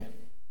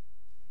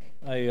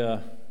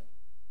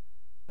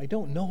I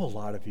don't know a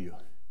lot of you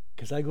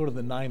because I go to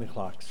the 9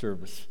 o'clock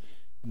service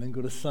and then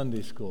go to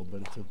Sunday school,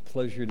 but it's a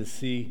pleasure to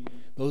see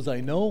those I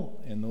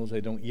know and those I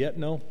don't yet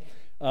know.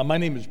 My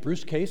name is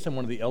Bruce Case. I'm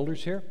one of the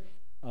elders here.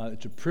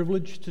 It's a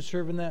privilege to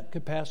serve in that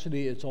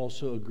capacity. It's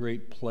also a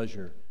great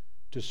pleasure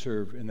to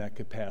serve in that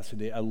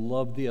capacity. I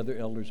love the other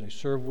elders I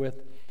serve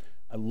with.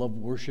 I love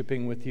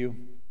worshiping with you,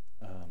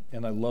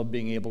 and I love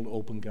being able to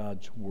open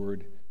God's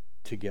Word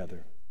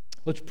together.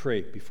 Let's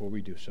pray before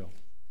we do so.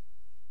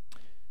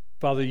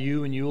 Father,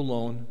 you and you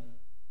alone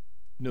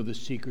know the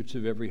secrets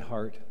of every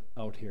heart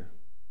out here.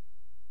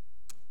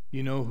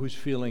 You know who's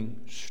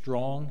feeling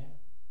strong,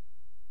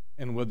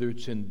 and whether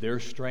it's in their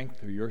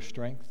strength or your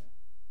strength.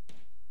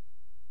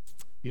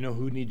 You know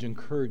who needs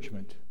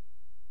encouragement.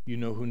 You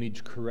know who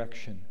needs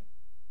correction.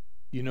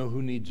 You know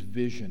who needs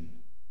vision.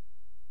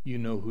 You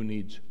know who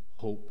needs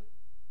hope.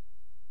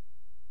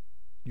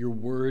 Your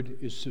word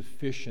is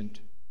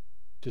sufficient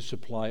to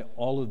supply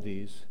all of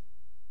these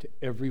to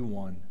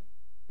everyone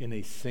in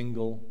a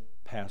single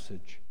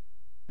passage.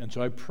 And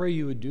so I pray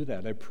you would do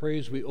that. I pray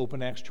as we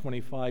open Acts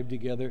 25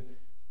 together,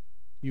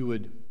 you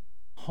would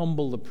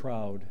humble the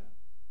proud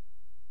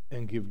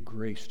and give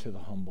grace to the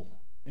humble.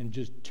 And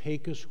just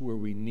take us where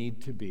we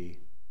need to be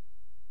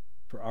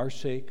for our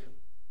sake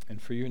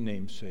and for your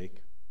name's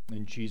sake.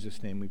 In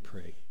Jesus' name we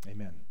pray.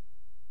 Amen.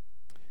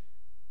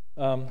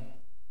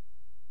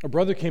 A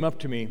brother came up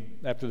to me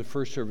after the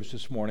first service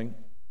this morning,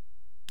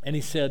 and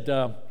he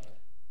said,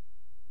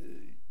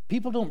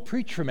 people don't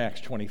preach from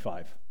Acts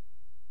 25.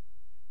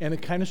 And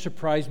it kind of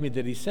surprised me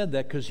that he said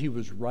that because he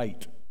was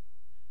right.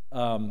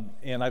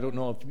 And I don't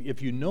know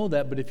if you know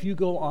that, but if you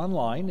go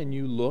online and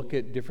you look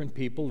at different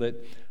people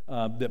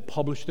that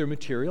publish their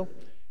material,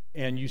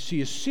 and you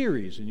see a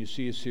series, and you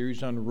see a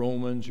series on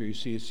Romans, or you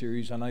see a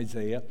series on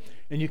Isaiah,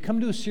 and you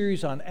come to a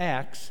series on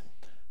Acts,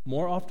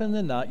 more often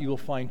than not, you will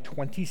find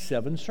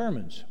 27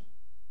 sermons.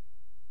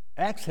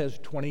 Acts has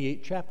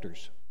 28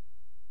 chapters.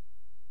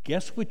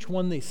 Guess which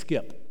one they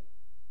skip?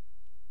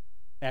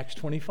 Acts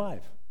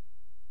 25.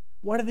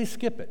 Why do they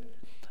skip it?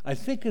 I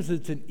think because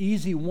it's an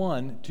easy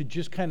one to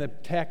just kind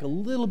of tack a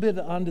little bit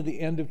onto the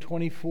end of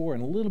 24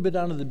 and a little bit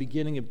onto the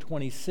beginning of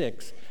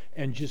 26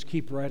 and just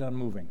keep right on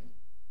moving.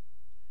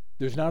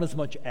 There's not as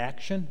much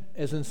action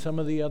as in some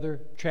of the other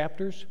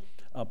chapters.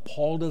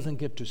 Paul doesn't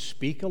get to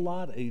speak a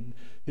lot.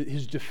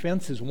 His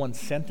defense is one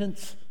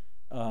sentence.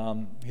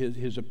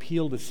 His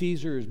appeal to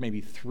Caesar is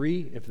maybe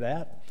 3, if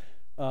that.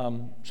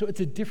 So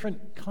it's a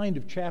different kind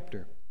of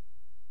chapter.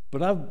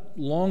 But I've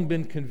long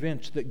been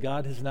convinced that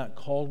God has not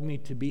called me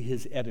to be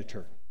his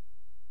editor.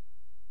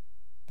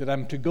 That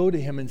I'm to go to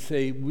him and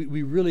say,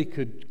 we really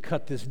could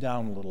cut this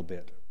down a little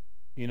bit.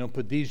 You know,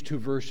 put these 2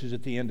 verses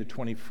at the end of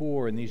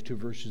 24 and these 2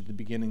 verses at the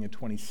beginning of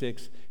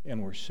 26,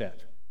 and we're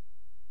set.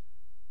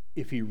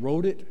 If he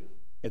wrote it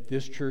at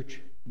this church,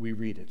 we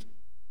read it.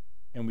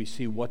 And we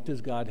see what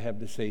does God have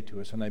to say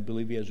to us. And I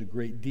believe he has a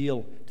great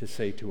deal to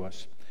say to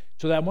us.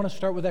 So I want to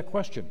start with that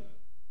question.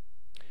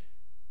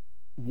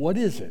 What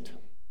is it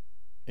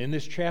in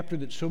this chapter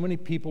that so many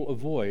people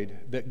avoid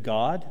that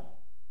God,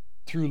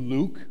 through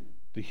Luke,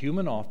 the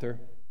human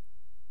author,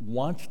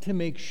 wants to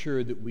make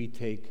sure that we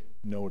take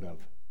note of?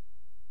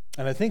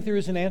 And I think there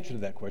is an answer to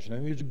that question. I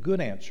think there's a good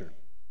answer.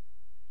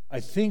 I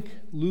think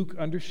Luke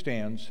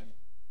understands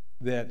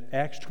that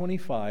Acts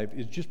 25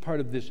 is just part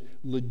of this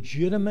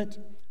legitimate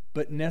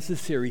but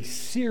necessary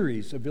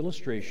series of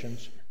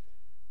illustrations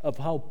of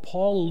how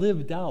Paul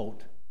lived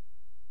out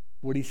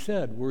what he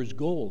said were his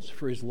goals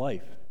for his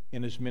life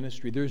in his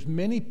ministry. There's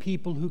many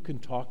people who can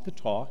talk the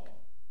talk.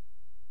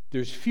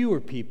 There's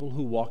fewer people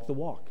who walk the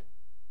walk.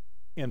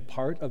 And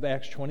part of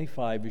Acts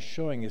 25 is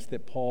showing us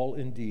that Paul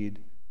indeed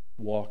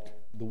walked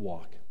the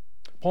walk.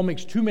 Paul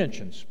makes 2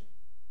 mentions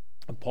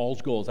of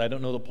Paul's goals. I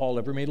don't know that Paul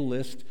ever made a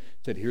list,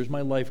 said, here's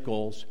my life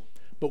goals,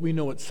 but we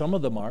know what some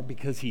of them are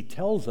because he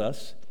tells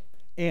us,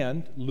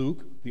 and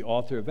Luke, the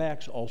author of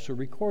Acts, also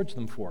records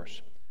them for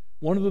us.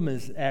 One of them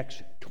is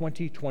Acts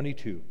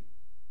 20:22.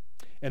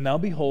 And now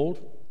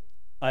behold,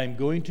 I am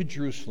going to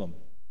Jerusalem,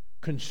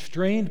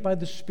 constrained by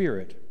the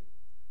Spirit,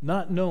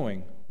 not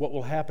knowing what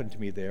will happen to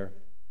me there,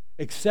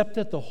 except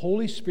that the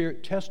Holy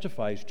Spirit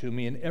testifies to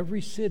me in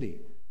every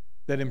city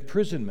that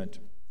imprisonment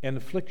and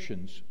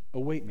afflictions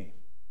await me.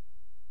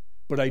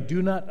 But I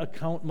do not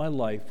account my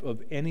life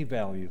of any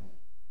value,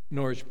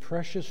 nor as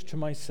precious to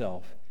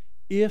myself,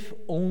 if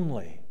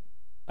only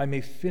I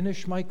may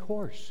finish my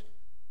course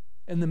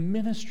and the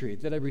ministry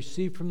that I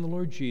received from the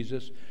Lord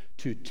Jesus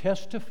to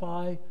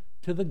testify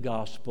to the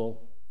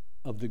gospel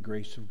of the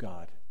grace of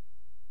God.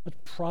 That's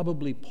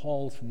probably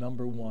Paul's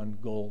number 1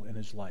 goal in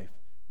his life.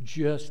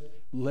 Just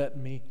let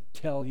me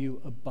tell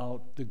you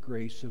about the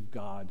grace of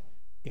God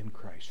in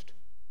Christ.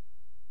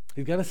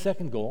 He's got a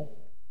second goal.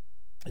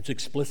 It's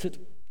explicit,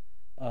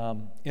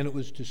 and it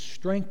was to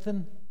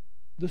strengthen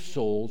the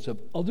souls of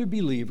other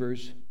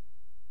believers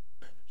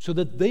so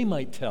that they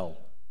might tell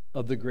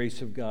of the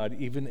grace of God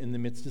even in the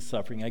midst of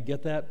suffering. I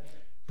get that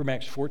from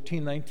Acts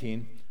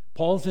 14:19.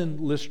 Paul's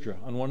in Lystra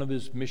on one of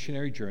his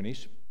missionary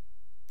journeys,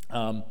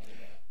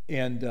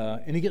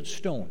 and he gets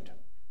stoned.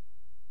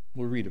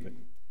 We'll read of it.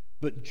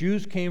 But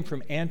Jews came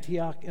from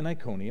Antioch and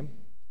Iconium,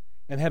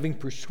 and having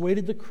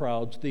persuaded the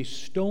crowds, they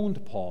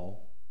stoned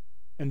Paul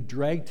and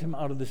dragged him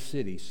out of the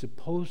city,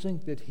 supposing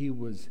that he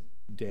was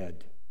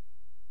dead.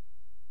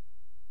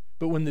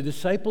 But when the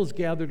disciples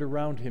gathered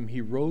around him,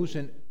 he rose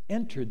and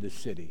entered the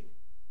city.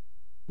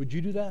 Would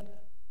you do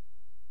that?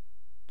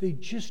 They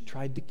just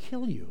tried to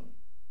kill you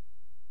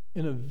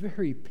in a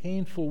very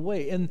painful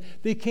way, and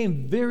they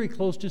came very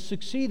close to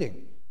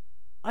succeeding.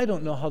 I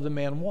don't know how the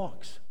man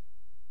walks.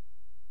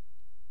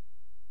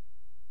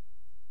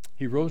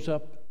 He rose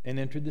up and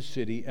entered the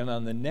city, and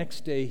on the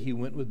next day he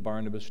went with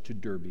Barnabas to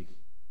Derbe.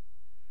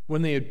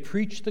 When they had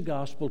preached the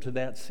gospel to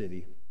that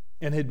city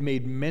and had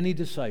made many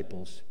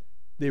disciples,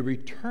 they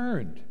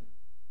returned.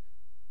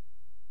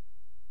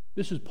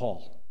 This is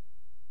Paul.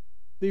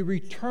 They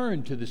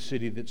returned to the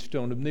city that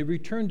stoned him. They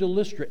returned to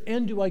Lystra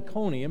and to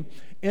Iconium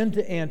and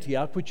to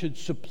Antioch, which had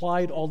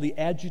supplied all the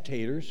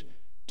agitators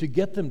to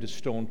get them to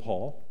stone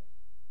Paul.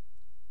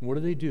 And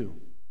what do?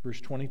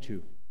 Verse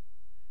 22.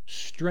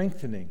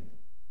 Strengthening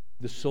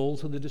the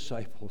souls of the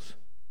disciples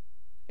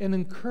and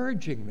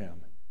encouraging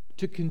them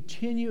to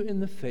continue in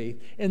the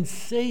faith, and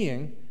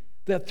saying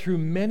that through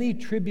many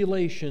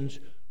tribulations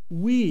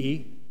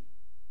we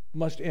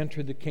must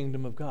enter the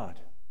kingdom of God.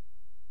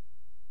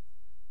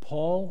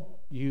 Paul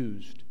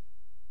used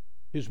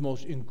his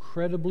most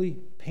incredibly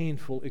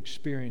painful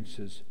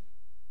experiences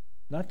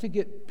not to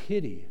get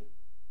pity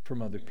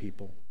from other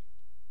people,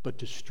 but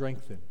to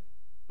strengthen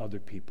other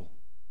people.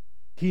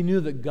 He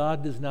knew that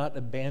God does not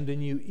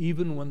abandon you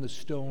even when the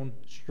stone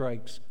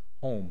strikes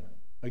home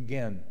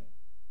again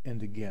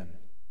and again.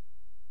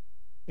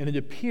 And it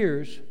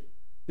appears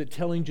that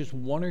telling just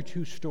one or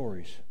two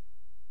stories,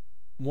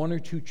 one or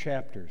two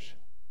chapters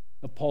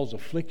of Paul's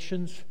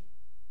afflictions,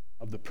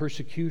 of the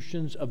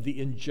persecutions, of the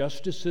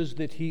injustices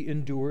that he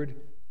endured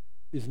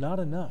is not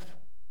enough.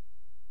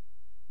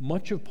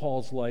 Much of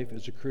Paul's life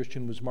as a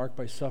Christian was marked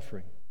by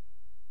suffering,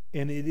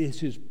 and it is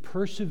his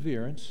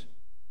perseverance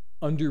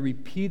under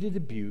repeated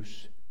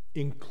abuse,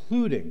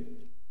 including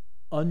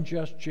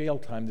unjust jail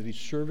time that he's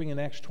serving in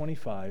Acts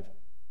 25,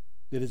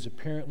 that is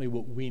apparently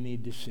what we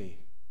need to see.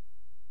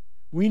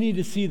 We need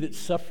to see that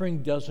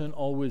suffering doesn't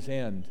always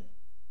end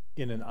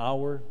in an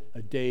hour,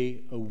 a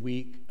day, a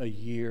week, a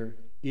year.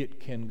 It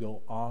can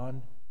go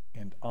on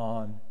and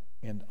on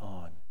and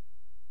on.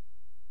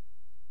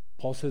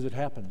 Paul says it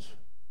happens,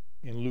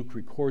 and Luke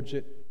records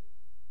it,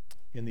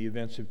 and the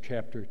events of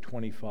chapter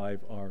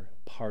 25 are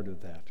part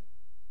of that.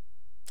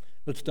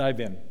 Let's dive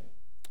in.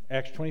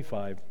 Acts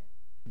 25,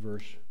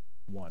 verse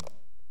 1.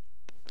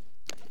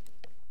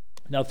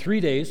 Now 3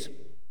 days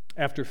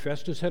after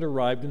Festus had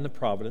arrived in the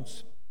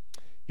province,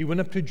 he went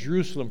up to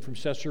Jerusalem from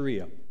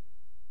Caesarea.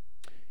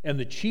 And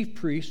the chief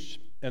priests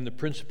and the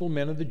principal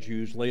men of the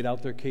Jews laid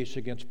out their case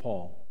against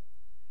Paul.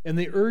 And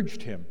they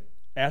urged him,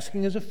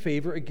 asking as a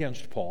favor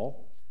against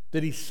Paul,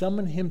 that he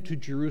summon him to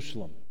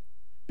Jerusalem,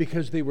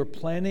 because they were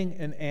planning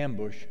an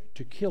ambush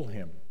to kill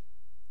him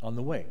on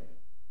the way.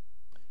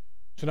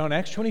 So now in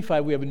Acts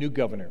 25, we have a new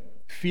governor.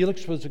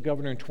 Felix was the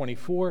governor in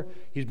 24.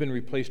 He's been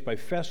replaced by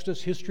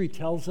Festus. History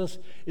tells us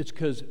it's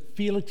because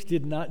Felix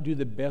did not do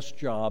the best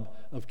job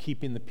of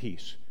keeping the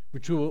peace,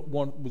 which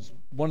was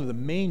one of the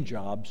main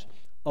jobs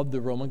of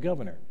the Roman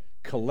governor.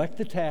 Collect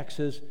the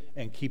taxes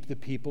and keep the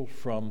people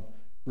from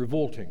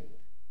revolting.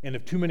 And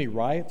if too many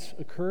riots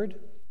occurred,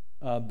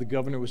 the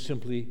governor was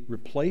simply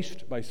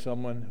replaced by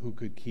someone who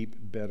could keep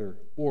better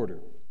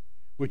order,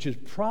 which is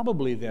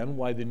probably then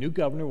why the new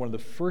governor, one of the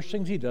first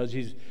things he does,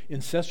 he's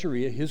in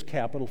Caesarea, his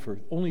capital, for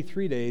only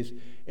 3 days,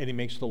 and he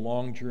makes the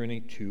long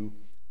journey to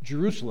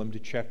Jerusalem to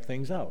check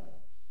things out.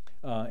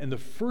 And the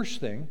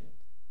first thing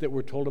that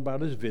we're told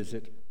about his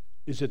visit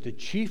is that the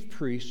chief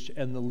priests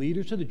and the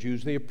leaders of the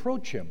Jews, they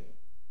approach him,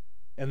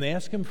 and they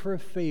ask him for a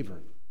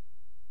favor.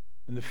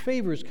 And the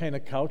favor is kind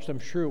of couched, I'm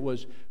sure it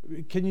was,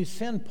 can you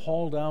send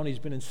Paul down? He's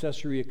been in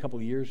Caesarea a couple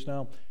of years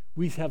now.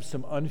 We have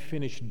some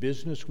unfinished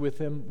business with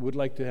him. Would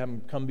like to have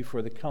him come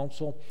before the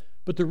council.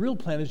 But the real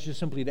plan is just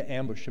simply to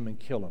ambush him and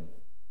kill him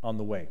on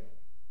the way.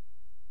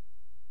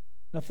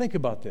 Now think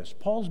about this.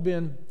 Paul's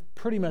been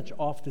pretty much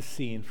off the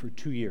scene for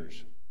 2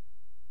 years.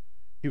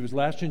 He was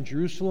last in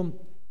Jerusalem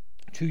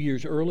 2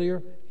 years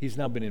earlier. He's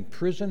now been in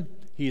prison.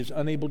 He is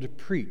unable to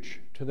preach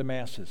to the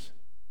masses.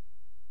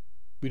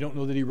 We don't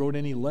know that he wrote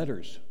any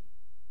letters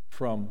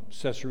from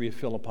Caesarea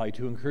Philippi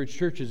to encourage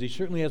churches. He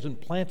certainly hasn't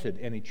planted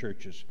any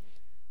churches.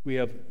 We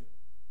have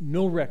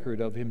no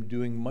record of him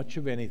doing much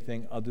of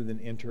anything other than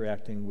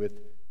interacting with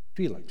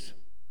Felix.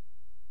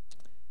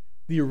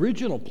 The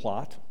original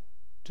plot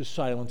to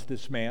silence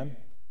this man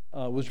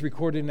was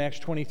recorded in Acts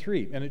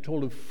 23, and it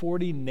told of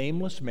 40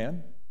 nameless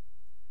men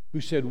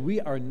who said, we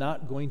are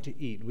not going to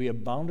eat. We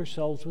have bound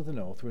ourselves with an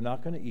oath. We're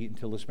not going to eat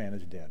until this man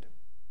is dead.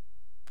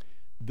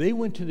 They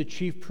went to the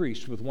chief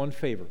priests with one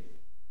favor.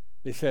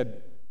 They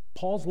said,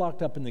 Paul's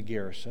locked up in the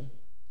garrison.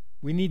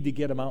 We need to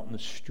get him out in the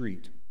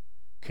street.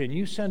 Can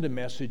you send a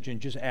message and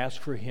just ask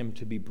for him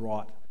to be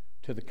brought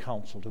to the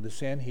council, to the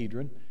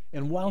Sanhedrin,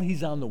 And while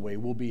he's on the way,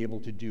 we'll be able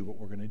to do what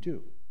we're going to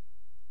do.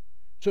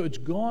 So it's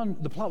gone.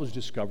 The plot was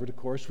discovered, of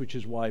course, which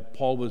is why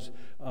Paul was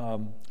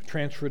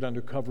transferred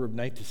under cover of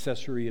night to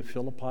Caesarea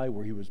Philippi,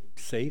 where he was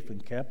safe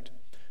and kept.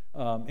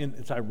 And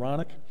it's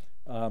ironic.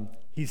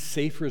 He's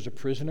safer as a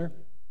prisoner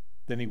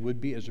than he would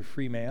be as a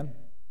free man.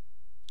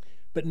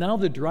 But now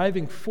the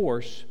driving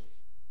force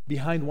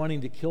behind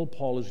wanting to kill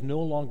Paul is no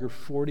longer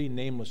 40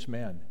 nameless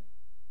men.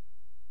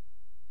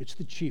 It's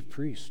the chief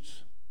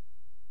priests.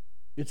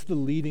 It's the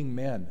leading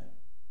men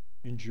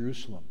in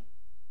Jerusalem.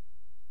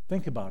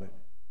 Think about it.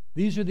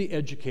 These are the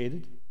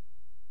educated.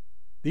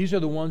 These are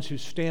the ones who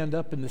stand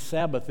up in the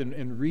Sabbath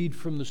and read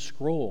from the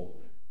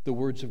scroll the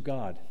words of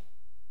God.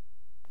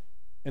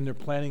 And they're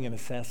planning an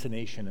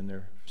assassination in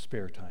their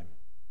spare time.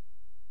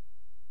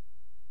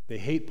 They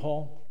hate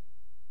Paul.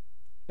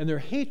 And their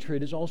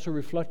hatred is also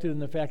reflected in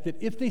the fact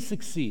that if they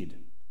succeed,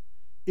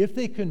 if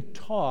they can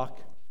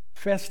talk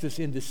Festus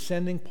into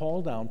sending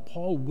Paul down,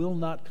 Paul will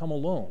not come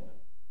alone.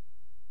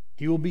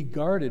 He will be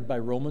guarded by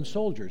Roman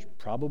soldiers,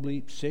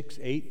 probably 6,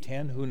 8,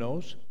 10, who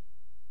knows?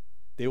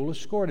 They will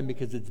escort him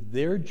because it's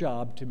their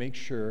job to make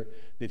sure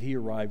that he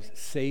arrives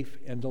safe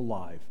and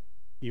alive,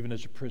 even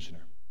as a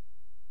prisoner.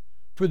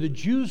 For the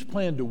Jews'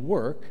 plan to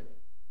work,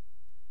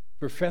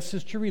 for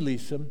Festus to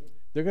release him,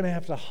 they're going to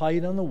have to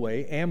hide on the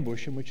way,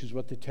 ambush him, which is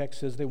what the text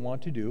says they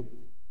want to do.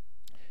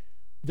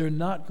 They're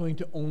not going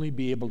to only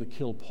be able to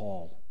kill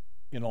Paul,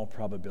 in all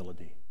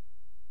probability.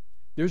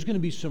 There's going to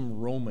be some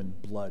Roman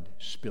blood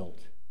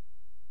spilt,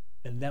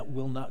 and that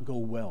will not go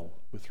well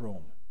with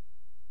Rome.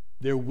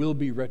 There will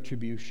be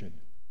retribution.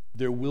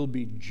 There will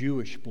be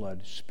Jewish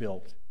blood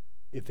spilt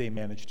if they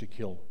manage to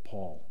kill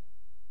Paul.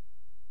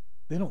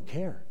 They don't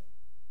care.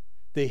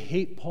 They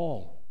hate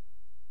Paul.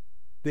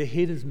 They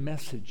hate his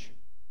message.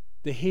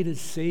 They hate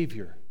his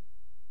Savior.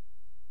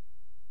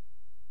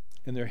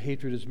 And their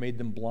hatred has made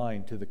them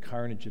blind to the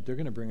carnage that they're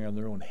going to bring on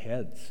their own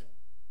heads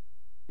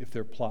if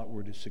their plot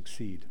were to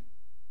succeed.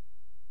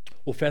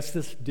 Well,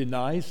 Festus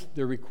denies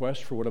their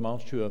request for what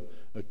amounts to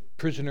a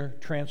prisoner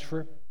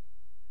transfer.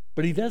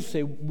 But he does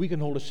say, we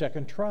can hold a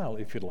second trial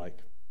if you'd like.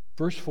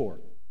 Verse 4,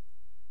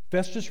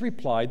 Festus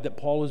replied that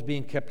Paul was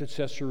being kept at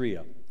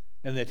Caesarea,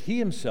 and that he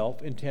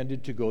himself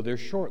intended to go there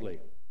shortly.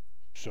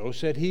 So,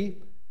 said he,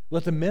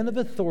 let the men of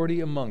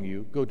authority among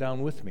you go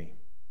down with me.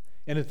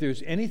 And if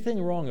there's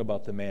anything wrong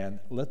about the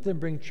man, let them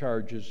bring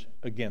charges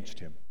against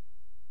him.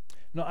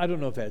 Now, I don't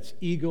know if that's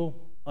ego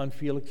on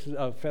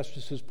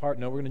Festus's part.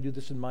 No, we're going to do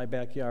this in my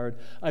backyard.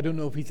 I don't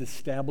know if he's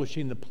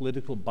establishing the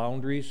political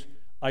boundaries.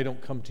 I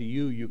don't come to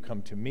you, you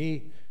come to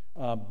me.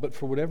 But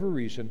for whatever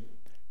reason,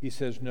 he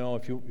says, no,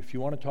 if you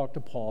want to talk to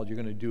Paul, you're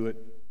going to do it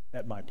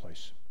at my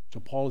place. So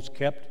Paul is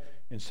kept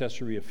in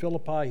Caesarea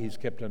Philippi. He's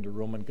kept under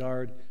Roman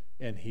guard,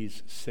 and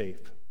he's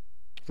safe.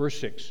 Verse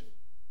 6,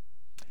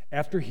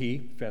 after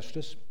he,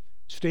 Festus,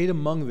 stayed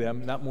among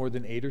them not more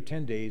than 8 or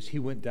 10 days, he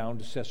went down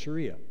to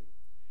Caesarea.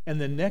 And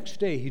the next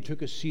day he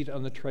took a seat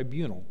on the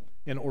tribunal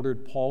and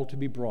ordered Paul to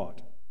be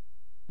brought.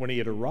 When he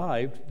had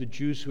arrived, the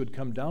Jews who had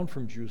come down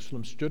from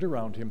Jerusalem stood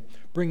around him,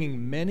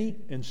 bringing many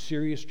and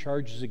serious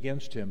charges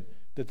against him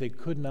that they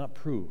could not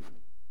prove.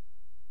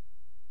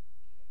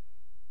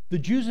 The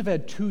Jews have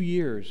had 2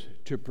 years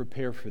to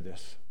prepare for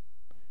this.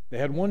 They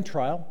had one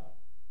trial.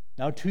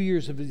 Now 2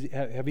 years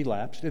have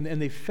elapsed,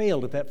 and they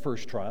failed at that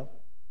first trial.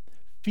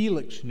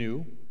 Felix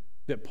knew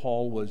that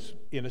Paul was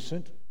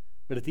innocent,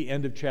 but at the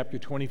end of chapter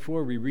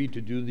 24, we read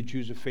to do the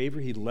Jews a favor.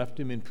 He left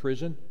him in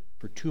prison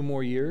for 2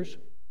 more years.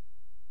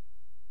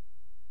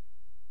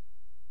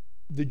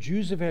 The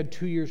Jews have had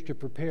 2 years to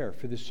prepare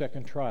for this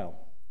second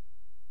trial,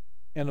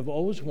 and have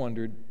always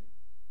wondered,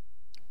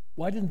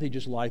 why didn't they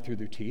just lie through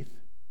their teeth?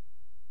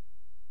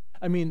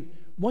 I mean,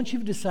 once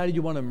you've decided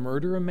you want to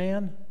murder a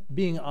man,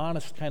 being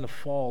honest kind of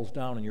falls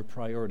down on your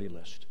priority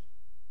list.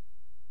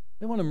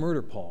 They want to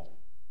murder Paul,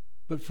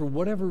 but for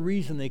whatever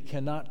reason, they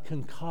cannot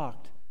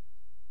concoct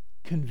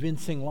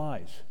convincing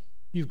lies.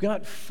 You've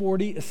got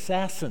 40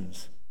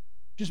 assassins.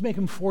 Just make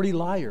them 40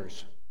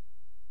 liars,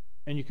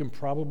 and you can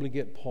probably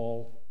get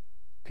Paul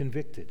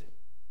convicted.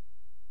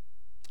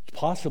 It's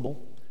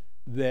possible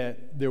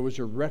that there was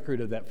a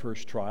record of that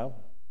first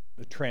trial,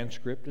 a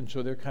transcript, and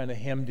so they're kind of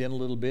hemmed in a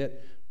little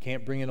bit.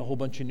 Can't bring in a whole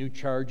bunch of new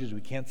charges. We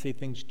can't say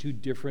things too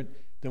different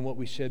than what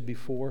we said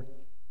before.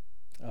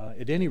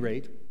 At any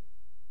rate,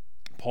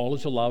 Paul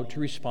is allowed to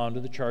respond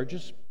to the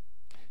charges,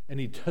 and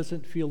he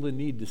doesn't feel the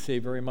need to say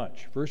very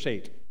much. Verse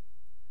 8,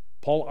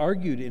 Paul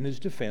argued in his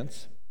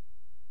defense,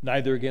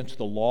 neither against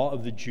the law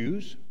of the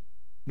Jews,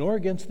 nor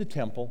against the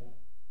temple,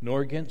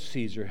 nor against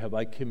Caesar have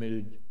I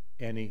committed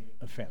any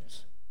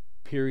offense.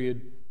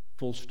 Period,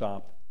 full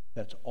stop.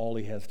 That's all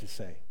he has to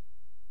say.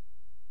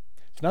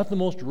 It's not the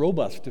most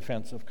robust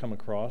defense I've come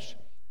across,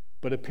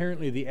 but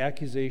apparently the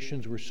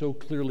accusations were so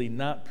clearly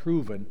not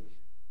proven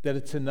that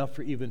it's enough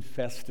for even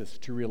Festus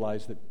to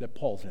realize that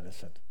Paul's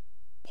innocent.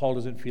 Paul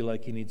doesn't feel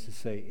like he needs to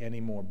say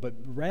any more. But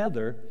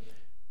rather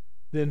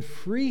than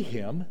free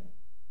him,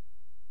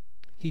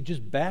 he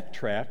just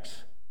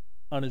backtracks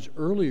on his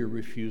earlier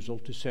refusal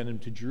to send him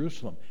to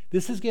Jerusalem.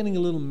 This is getting a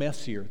little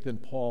messier than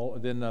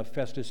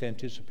Festus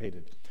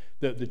anticipated.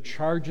 The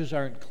charges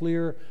aren't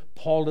clear.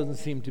 Paul doesn't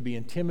seem to be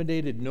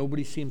intimidated.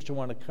 Nobody seems to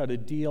want to cut a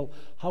deal.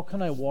 How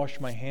can I wash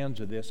my hands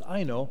of this?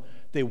 I know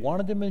they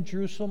wanted him in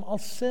Jerusalem. I'll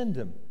send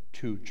him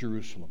to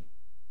Jerusalem.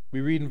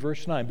 We read in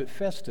verse 9, but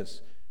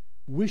Festus,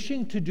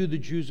 wishing to do the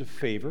Jews a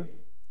favor,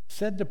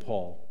 said to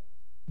Paul,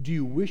 do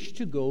you wish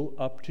to go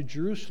up to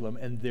Jerusalem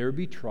and there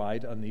be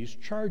tried on these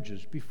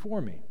charges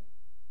before me?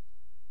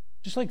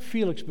 Just like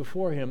Felix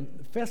before him,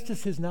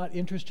 Festus is not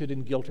interested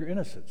in guilt or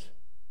innocence.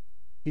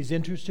 He's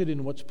interested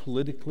in what's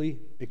politically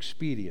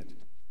expedient.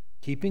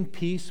 Keeping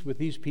peace with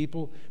these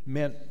people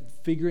meant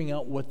figuring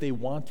out what they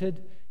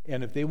wanted,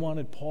 and if they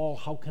wanted Paul,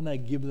 how can I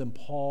give them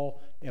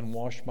Paul and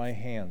wash my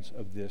hands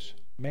of this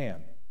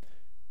man?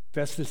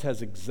 Festus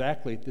has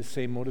exactly the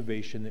same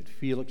motivation that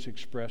Felix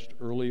expressed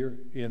earlier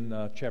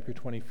in chapter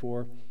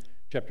 24,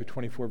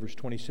 verse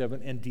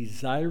 27, and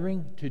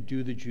desiring to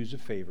do the Jews a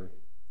favor,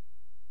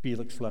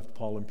 Felix left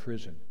Paul in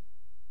prison.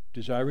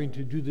 Desiring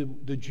to do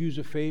the Jews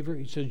a favor,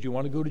 he says, do you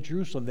want to go to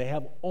Jerusalem? They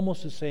have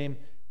almost the same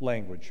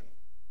language.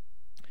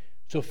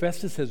 So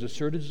Festus has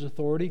asserted his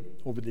authority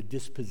over the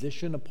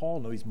disposition of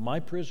Paul. No, he's my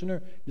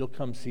prisoner. You'll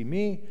come see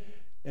me.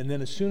 And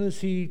then as soon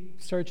as he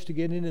starts to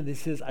get in it, he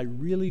says, I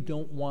really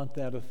don't want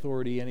that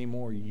authority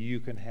anymore. You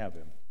can have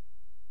him.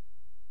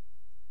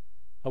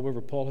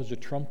 However, Paul has a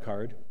trump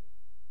card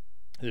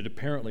that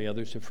apparently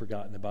others have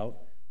forgotten about.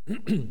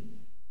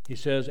 He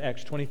says,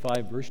 Acts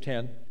 25, verse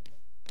 10,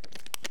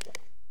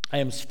 I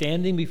am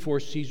standing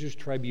before Caesar's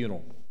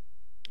tribunal,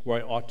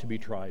 where I ought to be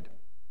tried.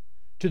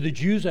 To the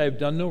Jews I have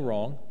done no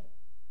wrong,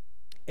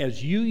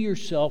 as you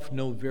yourself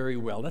know very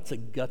well. That's a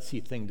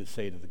gutsy thing to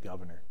say to the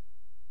governor.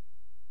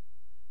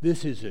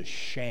 This is a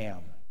sham,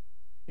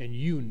 and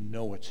you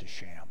know it's a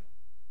sham.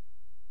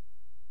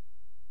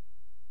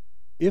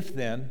 If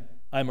then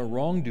I'm a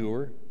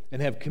wrongdoer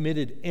and have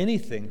committed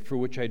anything for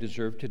which I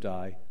deserve to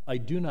die, I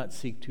do not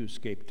seek to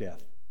escape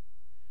death.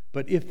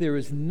 But if there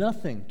is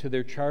nothing to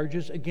their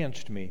charges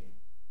against me,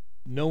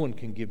 no one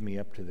can give me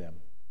up to them.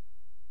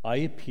 I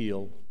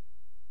appeal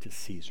to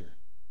Caesar.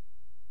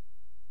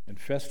 And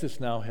Festus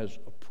now has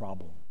a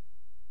problem,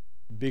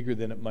 bigger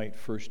than it might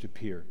first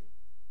appear.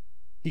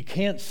 He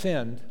can't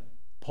send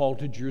Paul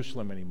to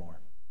Jerusalem anymore.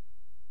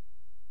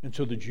 And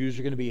so the Jews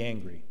are going to be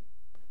angry.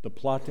 The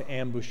plot to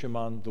ambush him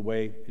on the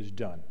way is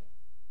done.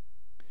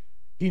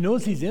 He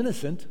knows he's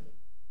innocent,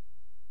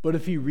 but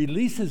if he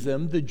releases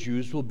them, the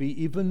Jews will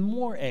be even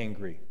more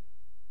angry.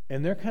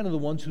 And they're kind of the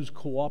ones whose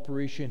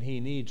cooperation he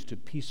needs to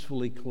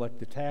peacefully collect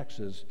the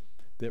taxes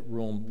that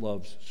Rome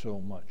loves so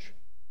much.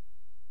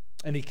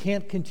 And he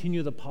can't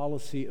continue the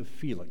policy of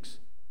Felix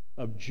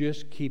of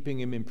just keeping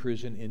him in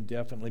prison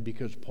indefinitely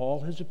because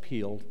Paul has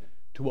appealed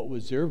to what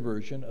was their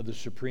version of the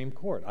Supreme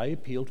Court. I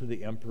appeal to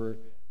the Emperor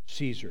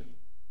Caesar.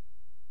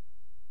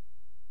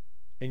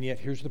 And yet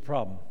here's the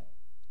problem.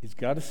 He's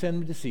got to send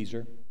him to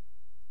Caesar,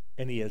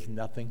 and he has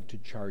nothing to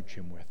charge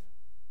him with.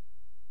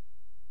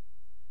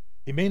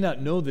 He may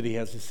not know that he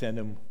has to send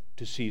him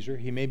to Caesar.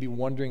 He may be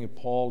wondering if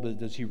Paul,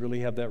 does he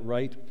really have that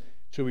right?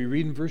 So we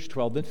read in verse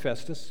 12, then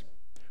Festus,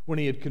 when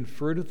he had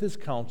conferred with his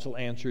council,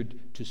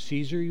 answered, to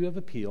Caesar you have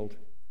appealed,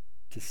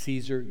 to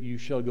Caesar you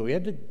shall go. He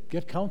had to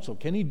get counsel.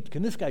 Can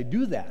this guy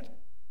do that?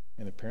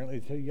 And apparently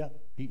they tell you, yeah,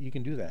 he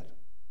can do that.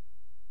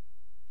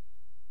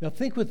 Now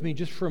think with me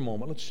just for a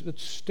moment.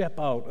 Let's step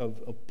out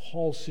of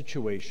Paul's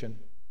situation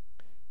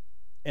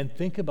and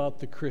think about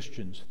the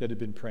Christians that have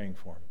been praying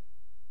for him.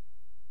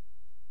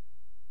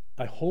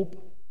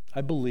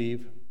 I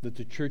believe that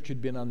the church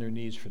had been on their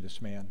knees for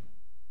this man.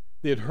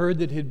 They had heard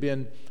that he'd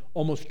been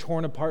almost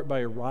torn apart by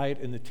a riot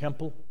in the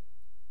temple.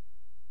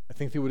 I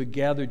think they would have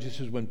gathered just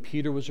as when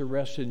Peter was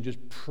arrested and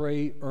just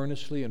pray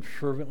earnestly and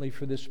fervently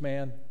for this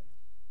man.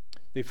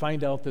 They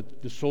find out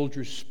that the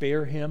soldiers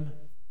spare him.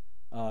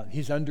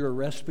 He's under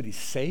arrest, but he's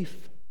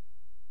safe.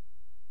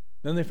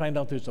 Then they find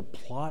out there's a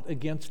plot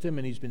against him,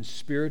 and he's been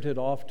spirited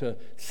off to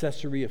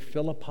Caesarea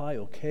Philippi.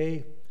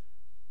 Okay.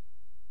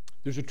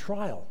 There's a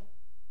trial.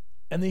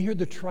 And they hear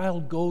the trial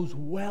goes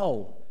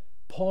well.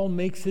 Paul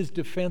makes his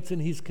defense,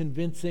 and he's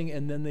convincing,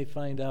 and then they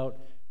find out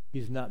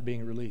he's not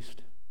being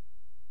released.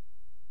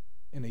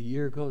 And a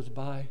year goes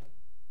by,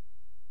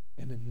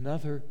 and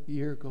another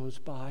year goes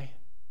by.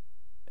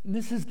 And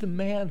this is the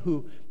man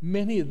who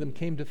many of them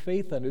came to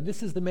faith under.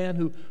 This is the man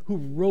who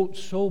wrote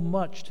so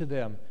much to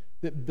them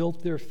that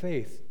built their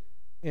faith.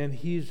 And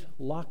he's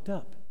locked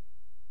up.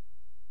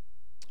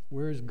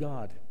 Where is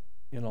God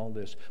in all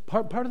this?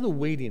 Part of the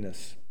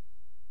weightiness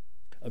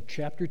of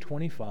chapter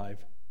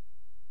 25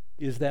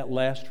 is that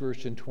last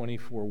verse in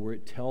 24 where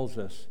it tells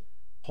us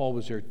Paul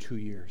was there 2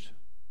 years.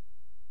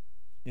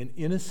 An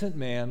innocent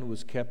man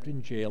was kept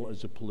in jail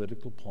as a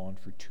political pawn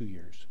for 2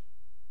 years.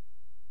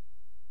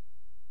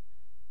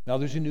 Now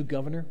there's a new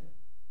governor.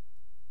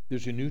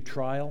 There's a new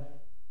trial.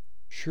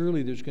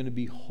 Surely there's going to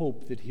be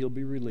hope that he'll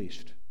be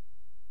released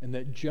and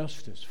that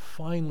justice,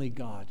 finally,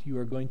 God, you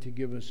are going to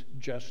give us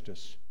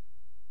justice.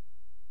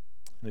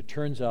 And it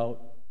turns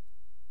out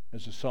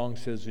As the song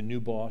says, the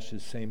new boss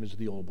is same as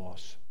the old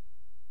boss,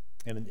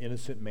 and an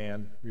innocent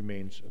man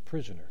remains a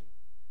prisoner.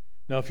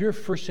 Now, if you're a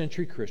first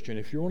century Christian,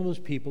 if you're one of those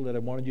people that I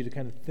wanted you to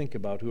kind of think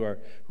about who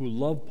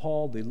love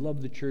Paul, they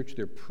love the church,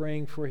 they're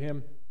praying for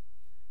him,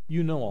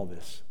 you know all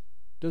this.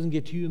 It doesn't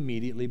get to you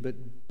immediately,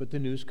 but the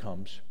news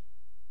comes.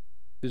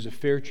 There's a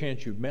fair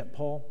chance you've met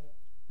Paul,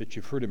 that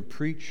you've heard him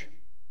preach.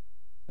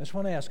 I just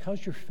want to ask,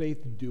 how's your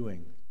faith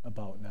doing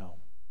about now?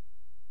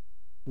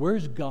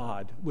 Where's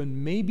God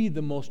when maybe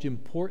the most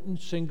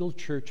important single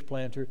church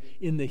planter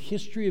in the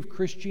history of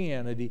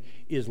Christianity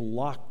is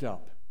locked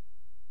up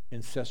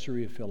in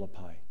Caesarea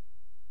Philippi,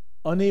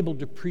 unable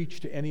to preach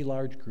to any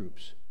large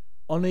groups,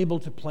 unable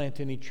to plant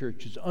any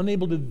churches,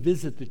 unable to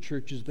visit the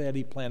churches that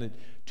he planted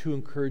to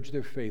encourage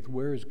their faith?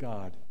 Where is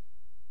God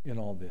in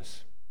all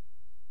this?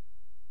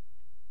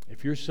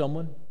 If you're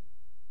someone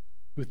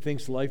who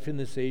thinks life in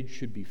this age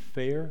should be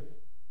fair,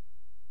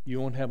 you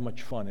won't have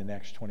much fun in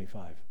Acts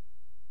 25.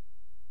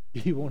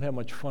 You won't have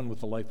much fun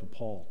with the life of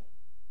Paul,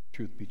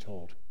 truth be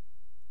told.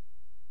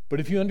 But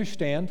if you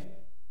understand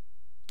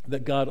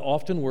that God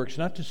often works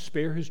not to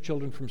spare his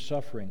children from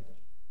suffering,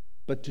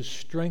 but to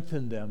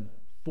strengthen them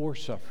for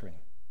suffering.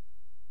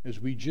 As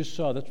we just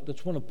saw,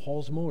 that's one of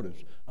Paul's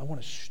motives. I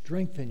want to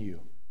strengthen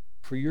you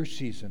for your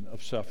season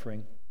of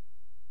suffering.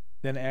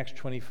 Then Acts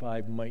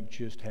 25 might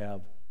just have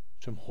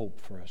some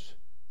hope for us,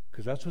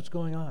 because that's what's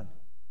going on.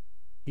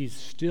 He's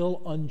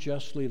still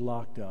unjustly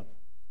locked up,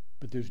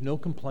 but there's no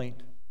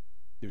complaint.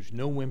 There's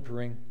no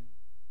whimpering.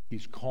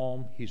 He's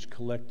calm. He's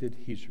collected.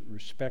 He's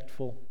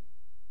respectful.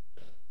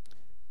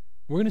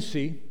 We're going to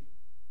see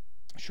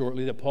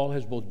shortly that Paul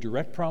has both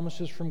direct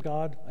promises from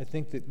God, I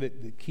think,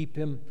 that keep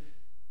him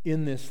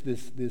in this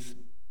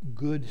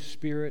good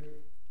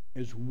spirit,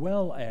 as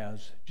well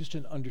as just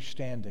an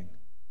understanding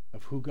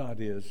of who God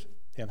is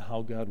and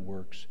how God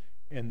works,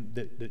 and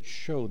that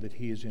show that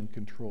he is in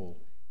control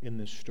in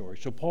this story.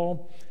 So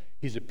Paul,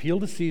 he's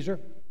appealed to Caesar.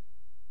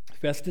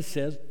 Festus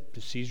says,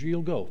 to Caesar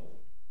you'll go.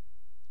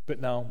 But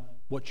now,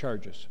 what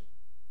charges?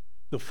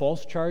 The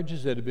false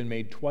charges that have been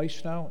made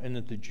twice now and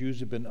that the Jews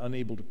have been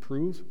unable to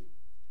prove.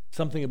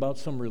 Something about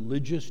some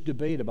religious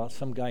debate about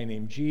some guy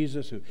named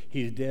Jesus, who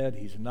he's dead,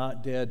 he's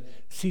not dead.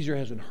 Caesar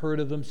hasn't heard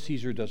of them.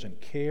 Caesar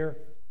doesn't care.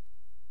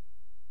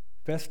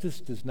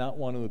 Festus does not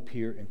want to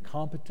appear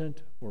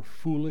incompetent or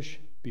foolish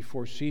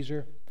before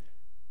Caesar,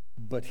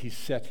 but he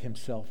set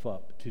himself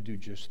up to do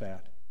just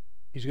that.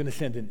 He's going to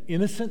send an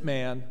innocent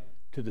man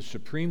to the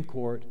Supreme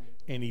Court,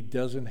 and he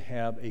doesn't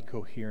have a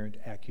coherent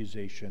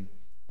accusation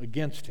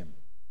against him.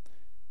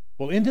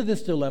 Well, into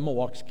this dilemma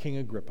walks King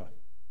Agrippa.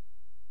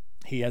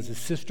 He has a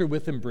sister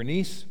with him,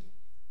 Bernice.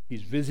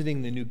 He's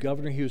visiting the new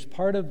governor. He was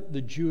part of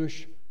the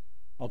Jewish,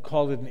 I'll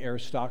call it an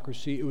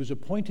aristocracy. It was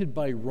appointed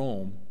by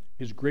Rome.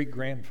 His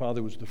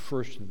great-grandfather was the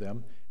first of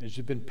them, and it's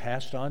been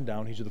passed on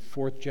down. He's the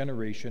fourth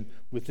generation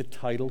with the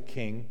title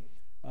king,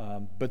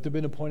 but they've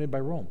been appointed by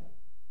Rome.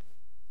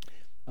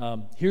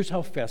 Here's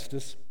how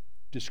Festus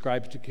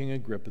describes to King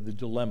Agrippa the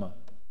dilemma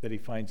that he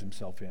finds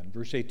himself in.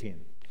 Verse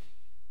 18.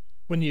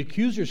 When the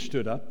accusers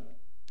stood up,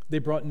 they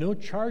brought no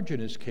charge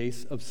in his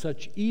case of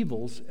such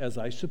evils as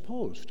I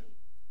supposed.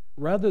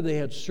 Rather, they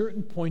had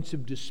certain points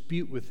of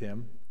dispute with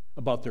him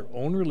about their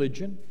own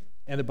religion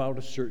and about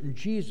a certain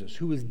Jesus,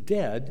 who was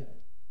dead,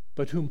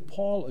 but whom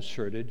Paul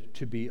asserted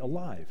to be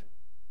alive.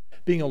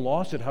 Being at a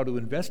loss at how to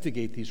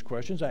investigate these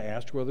questions, I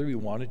asked whether he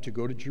wanted to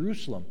go to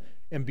Jerusalem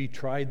and be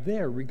tried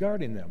there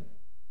regarding them.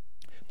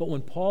 But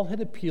when Paul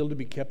had appealed to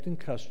be kept in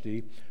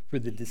custody for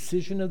the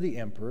decision of the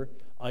emperor,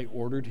 I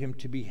ordered him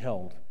to be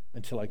held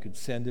until I could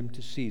send him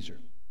to Caesar.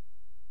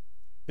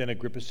 Then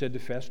Agrippa said to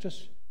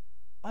Festus,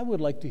 I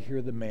would like to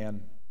hear the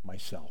man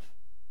myself.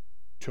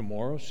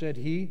 Tomorrow, said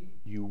he,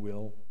 you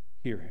will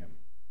hear him.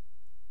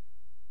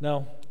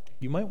 Now,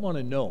 you might want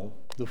to know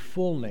the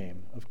full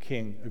name of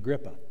King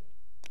Agrippa.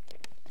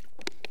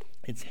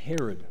 It's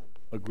Herod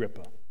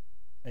Agrippa.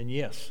 And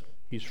yes,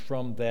 he's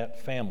from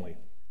that family.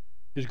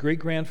 His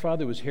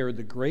great-grandfather was Herod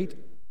the Great,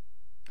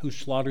 who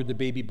slaughtered the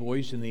baby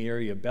boys in the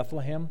area of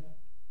Bethlehem.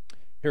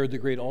 Herod the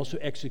Great also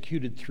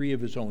executed 3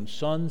 of his own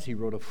sons. He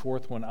wrote a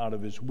 4th one out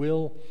of his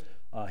will.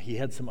 He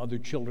had some other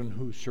children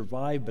who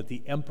survived, but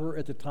the emperor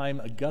at the time,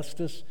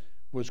 Augustus,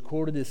 was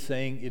quoted as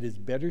saying, it is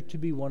better to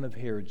be one of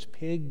Herod's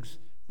pigs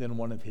than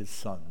one of his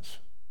sons.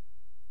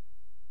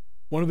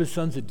 One of his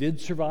sons that did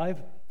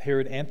survive,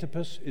 Herod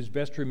Antipas, is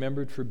best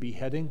remembered for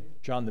beheading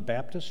John the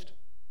Baptist.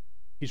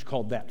 He's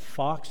called that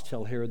fox.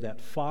 Tell Herod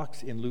that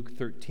fox in Luke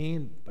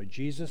 13 by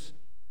Jesus.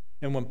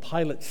 And when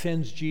Pilate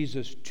sends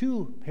Jesus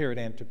to Herod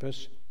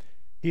Antipas,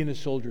 he and his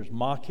soldiers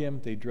mock him.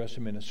 They dress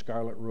him in a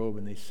scarlet robe,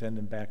 and they send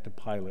him back to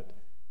Pilate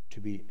to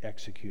be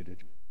executed.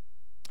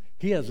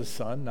 He has a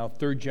son, now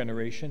 3rd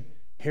generation,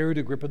 Herod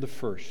Agrippa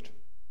I.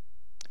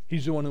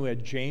 He's the one who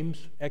had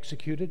James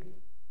executed.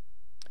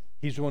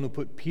 He's the one who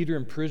put Peter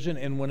in prison,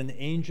 and when an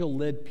angel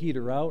led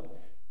Peter out,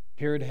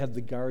 Herod had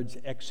the guards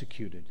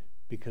executed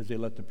because they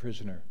let the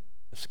prisoner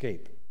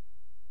escape.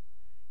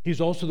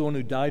 He's also the one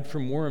who died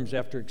from worms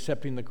after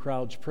accepting the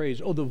crowd's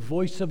praise. Oh, the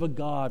voice of a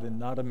God and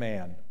not a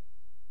man.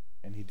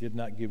 and he did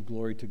not give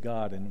glory to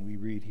God, and we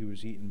read he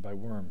was eaten by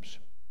worms.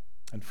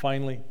 And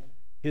finally,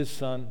 his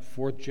son,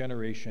 fourth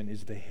generation,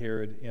 is the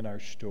Herod in our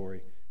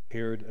story,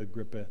 Herod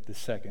Agrippa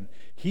II.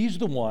 He's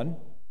the one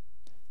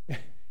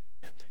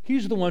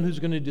who's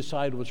going to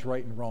decide what's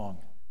right and wrong.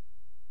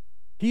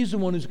 He's the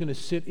one who's going to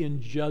sit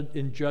in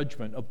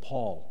judgment of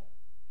Paul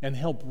and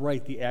help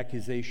write the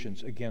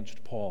accusations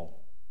against Paul.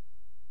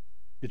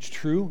 It's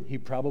true, he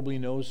probably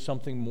knows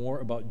something more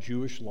about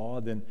Jewish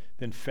law than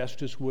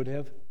Festus would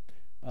have.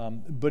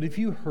 But if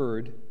you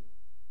heard,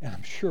 and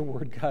I'm sure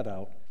word got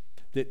out,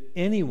 that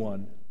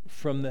anyone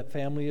from the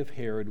family of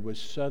Herod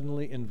was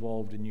suddenly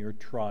involved in your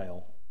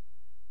trial,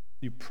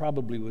 you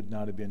probably would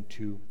not have been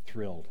too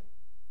thrilled.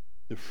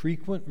 The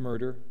frequent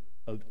murder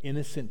of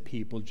innocent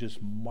people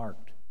just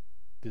marked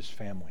this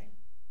family.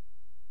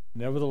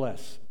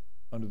 Nevertheless,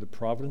 under the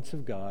providence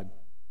of God,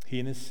 he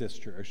and his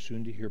sister are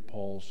soon to hear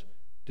Paul's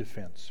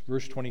defense.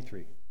 Verse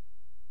 23.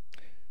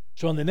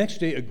 So on the next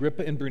day,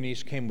 Agrippa and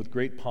Bernice came with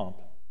great pomp,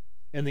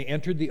 and they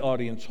entered the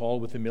audience hall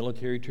with the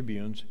military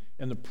tribunes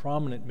and the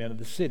prominent men of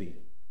the city.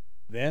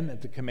 Then,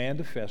 at the command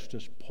of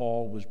Festus,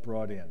 Paul was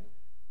brought in.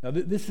 Now,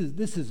 this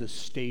is a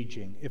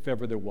staging, if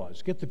ever there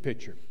was. Get the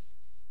picture.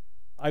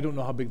 I don't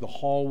know how big the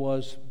hall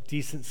was,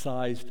 decent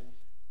sized,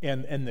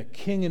 and the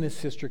king and his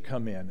sister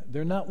come in.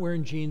 They're not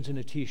wearing jeans and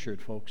a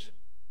t-shirt, folks.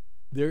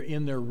 They're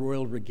in their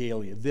royal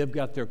regalia. They've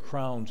got their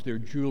crowns, their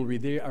jewelry.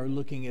 They are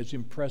looking as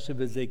impressive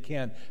as they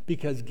can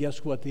because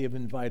guess what? They have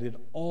invited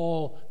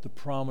all the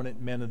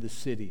prominent men of the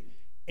city.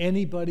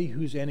 Anybody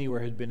who's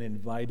anywhere has been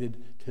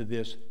invited to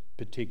this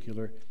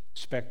particular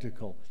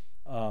spectacle.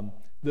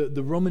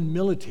 The Roman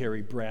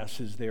military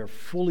brass is there,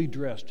 fully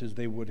dressed as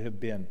they would have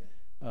been.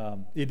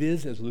 It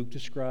is, as Luke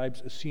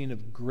describes, a scene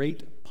of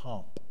great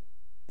pomp.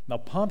 Now,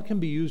 pomp can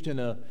be used in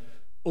a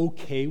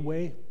okay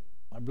way.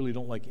 I really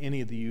don't like any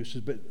of the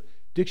uses, but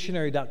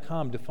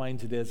Dictionary.com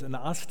defines it as an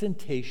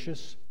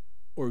ostentatious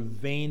or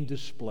vain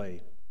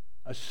display,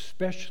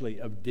 especially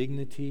of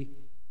dignity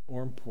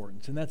or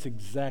importance. And that's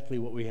exactly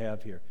what we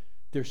have here.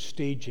 They're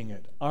staging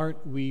it.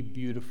 Aren't we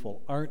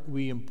beautiful? Aren't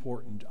we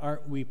important?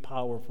 Aren't we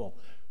powerful?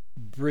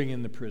 Bring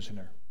in the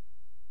prisoner,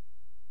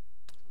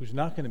 who's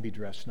not going to be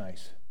dressed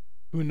nice.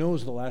 Who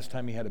knows the last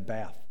time he had a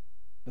bath,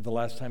 or the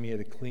last time he had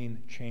a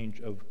clean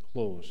change of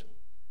clothes.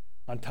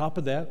 On top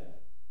of that,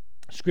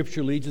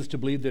 Scripture leads us to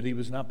believe that he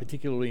was not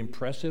particularly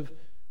impressive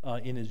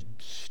in his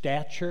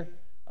stature.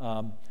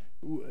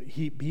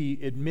 He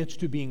admits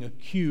to being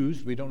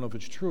accused, we don't know if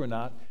it's true or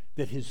not,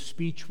 that his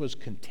speech was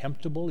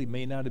contemptible. He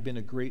may not have been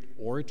a great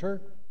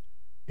orator.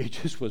 It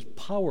just was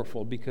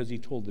powerful because he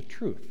told the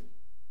truth.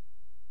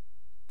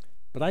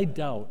 But I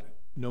doubt,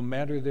 no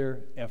matter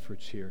their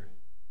efforts here,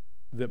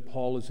 that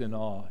Paul is in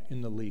awe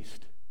in the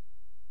least.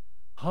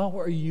 How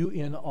are you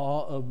in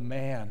awe of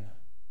man?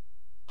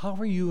 How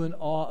are you in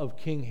awe of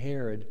King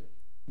Herod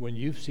when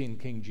you've seen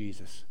King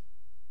Jesus?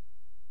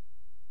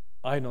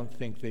 I don't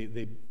think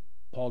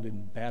Paul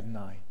didn't bat an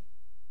eye.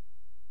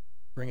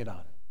 Bring it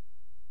on.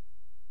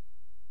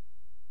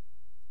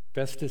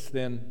 Festus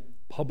then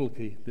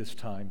publicly this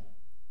time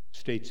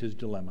states his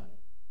dilemma.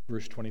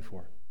 Verse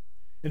 24.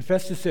 And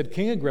Festus said,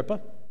 King Agrippa,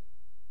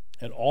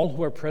 and all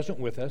who are present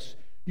with us,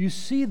 you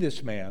see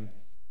this man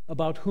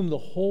about whom the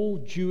whole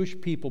Jewish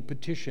people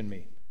petition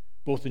me,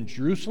 both in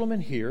Jerusalem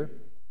and here,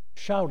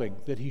 shouting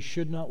that he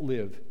should not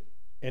live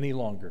any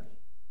longer.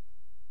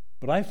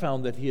 But I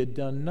found that he had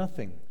done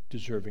nothing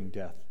deserving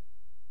death.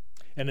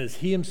 And as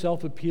he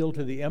himself appealed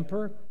to the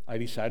emperor, I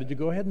decided to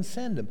go ahead and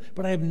send him.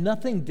 But I have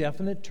nothing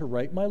definite to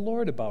write my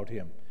lord about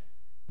him.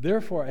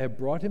 Therefore, I have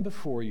brought him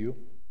before you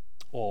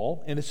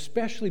all, and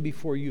especially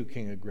before you,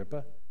 King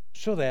Agrippa,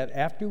 so that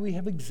after we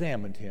have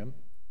examined him,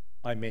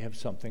 I may have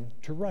something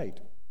to write.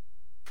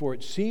 For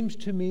it seems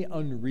to me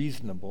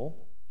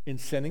unreasonable in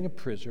sending a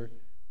prisoner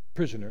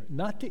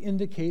not to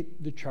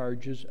indicate the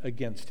charges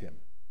against him.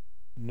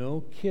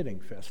 No kidding,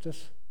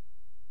 Festus.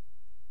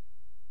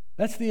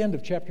 That's the end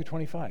of chapter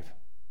 25.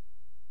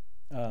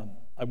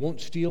 I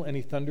won't steal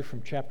any thunder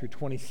from chapter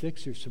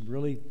 26. There's some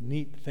really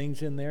neat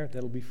things in there.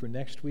 That'll be for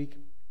next week.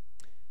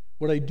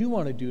 What I do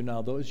want to do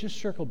now, though, is just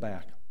circle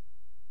back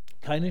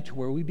kind of to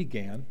where we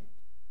began,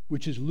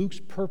 which is Luke's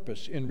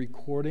purpose in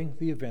recording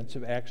the events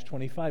of Acts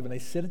 25. And I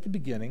said at the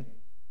beginning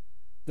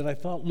that I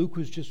thought Luke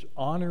was just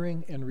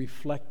honoring and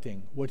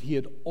reflecting what he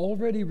had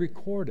already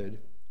recorded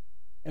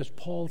as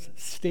Paul's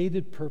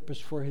stated purpose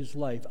for his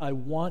life. I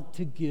want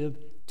to give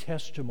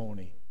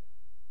testimony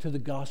to the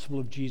gospel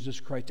of Jesus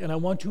Christ, and I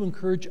want to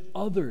encourage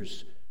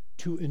others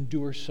to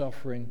endure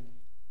suffering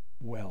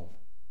well.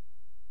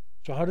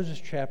 So how does this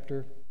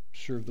chapter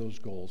serve those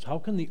goals? How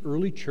can the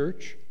early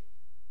church,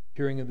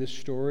 hearing of this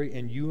story,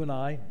 and you and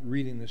I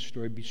reading this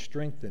story, be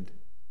strengthened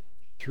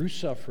through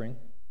suffering,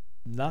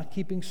 not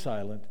keeping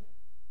silent,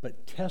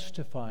 but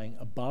testifying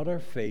about our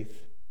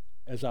faith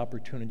as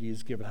opportunity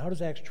is given? How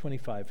does Acts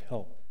 25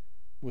 help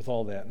with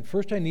all that? And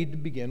first I need to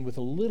begin with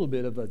a little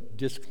bit of a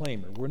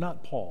disclaimer. We're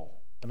not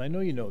Paul, and I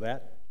know you know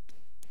that.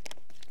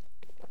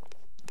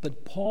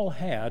 But Paul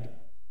had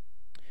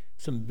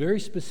some very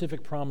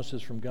specific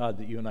promises from God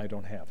that you and I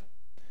don't have.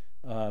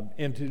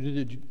 And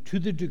to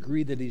the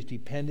degree that he's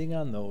depending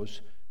on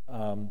those,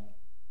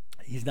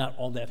 he's not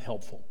all that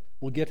helpful.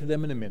 We'll get to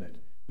them in a minute.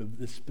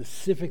 The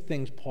specific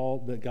things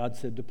that God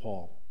said to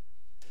Paul.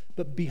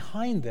 But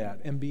behind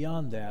that and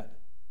beyond that,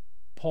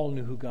 Paul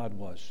knew who God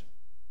was.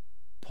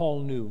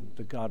 Paul knew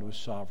that God was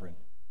sovereign.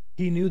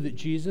 He knew that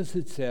Jesus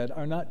had said,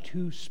 "Are not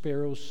 2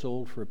 sparrows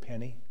sold for a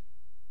penny?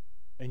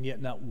 And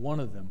yet not one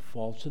of them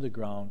falls to the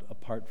ground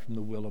apart from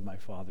the will of my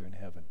Father in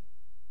heaven."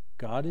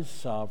 God is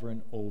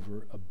sovereign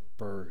over a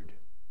bird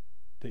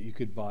that you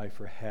could buy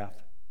for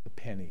half a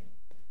penny.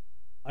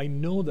 I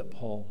know that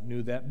Paul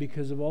knew that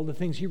because of all the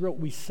things he wrote.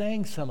 We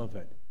sang some of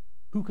it.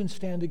 Who can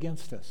stand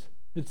against us?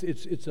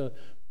 It's a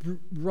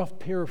rough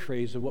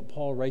paraphrase of what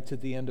Paul writes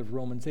at the end of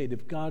Romans 8.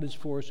 If God is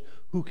for us,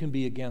 who can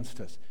be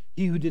against us?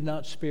 He who did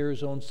not spare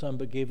his own son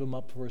but gave him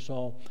up for us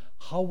all,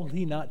 how will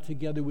he not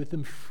together with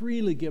him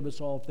freely give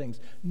us all things?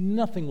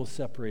 Nothing will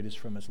separate us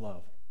from his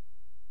love.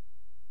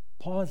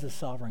 Paul is a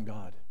sovereign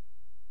God.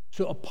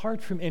 So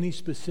apart from any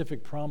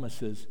specific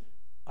promises,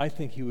 I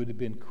think he would have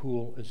been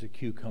cool as a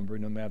cucumber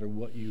no matter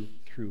what you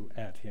threw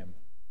at him.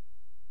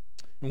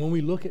 And when we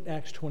look at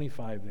Acts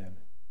 25 then,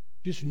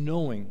 just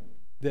knowing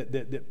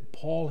that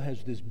Paul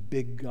has this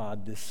big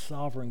God, this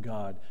sovereign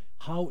God,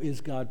 how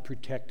is God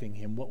protecting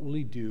him? What will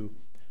he do?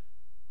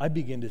 I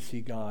begin to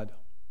see God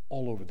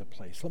all over the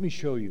place. Let me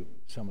show you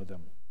some of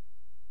them.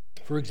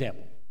 For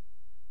example,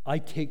 I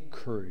take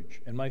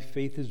courage, and my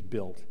faith is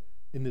built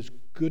in this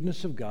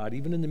goodness of God,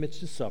 even in the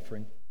midst of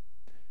suffering,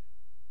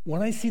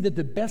 when I see that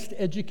the best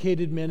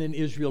educated men in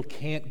Israel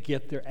can't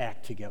get their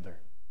act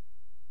together.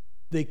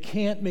 They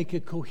can't make a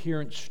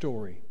coherent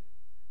story.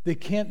 They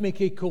can't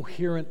make a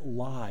coherent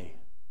lie.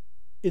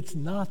 It's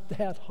not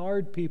that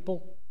hard,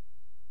 people.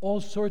 All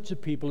sorts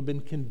of people have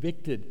been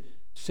convicted,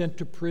 sent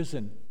to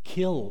prison,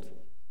 killed,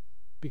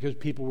 because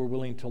people were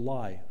willing to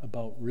lie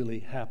about what really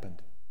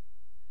happened.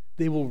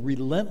 They will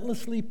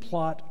relentlessly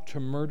plot to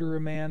murder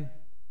a man,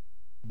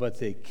 but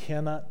they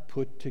cannot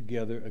put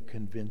together a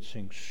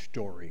convincing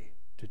story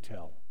to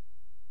tell.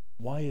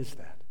 Why is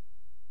that?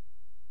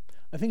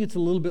 I think it's a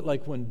little bit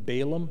like when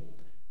Balaam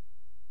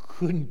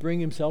couldn't bring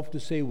himself to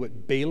say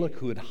what Balak,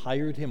 who had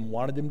hired him,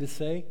 wanted him to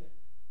say.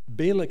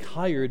 Balak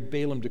hired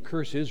Balaam to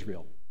curse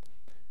Israel.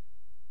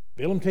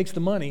 Balaam takes the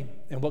money,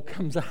 and what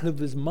comes out of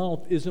his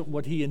mouth isn't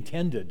what he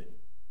intended,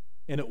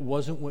 and it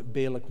wasn't what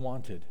Balak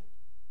wanted.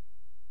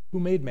 Who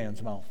made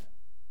man's mouth?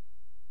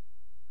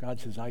 God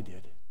says, I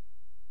did.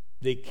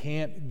 They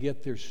can't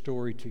get their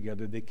story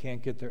together. They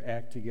can't get their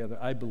act together,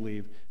 I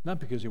believe, not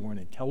because they weren't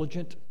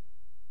intelligent,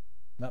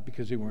 not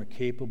because they weren't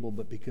capable,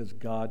 but because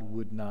God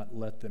would not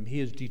let them. He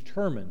is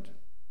determined.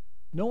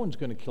 No one's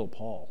going to kill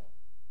Paul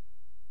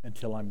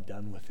until I'm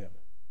done with him.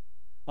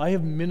 I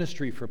have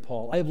ministry for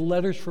Paul. I have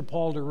letters for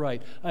Paul to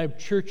write. I have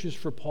churches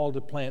for Paul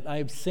to plant. I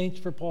have saints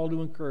for Paul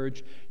to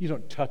encourage. You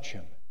don't touch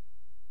him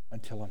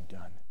until I'm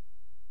done.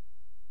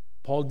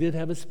 Paul did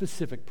have a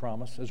specific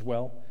promise as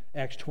well,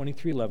 Acts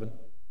 23:11.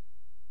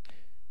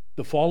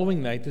 The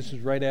following night, this is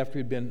right after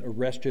he'd been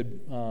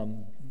arrested,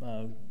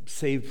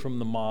 saved from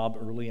the mob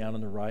early on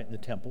in the riot in the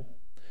temple.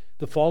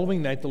 The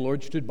following night, the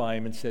Lord stood by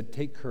him and said,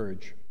 "Take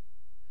courage,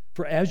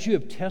 for as you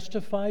have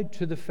testified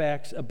to the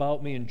facts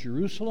about me in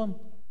Jerusalem,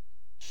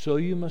 so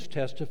you must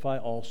testify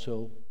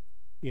also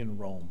in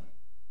Rome."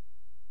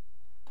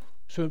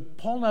 So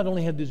Paul not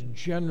only had this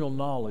general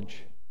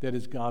knowledge that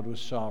his God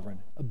was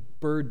sovereign. A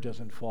bird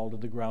doesn't fall to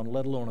the ground,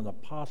 let alone an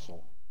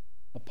apostle,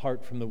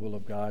 apart from the will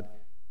of God.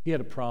 He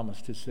had a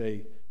promise to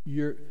say,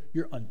 you're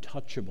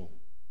untouchable.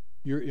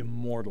 You're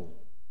immortal,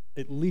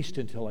 at least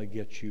until I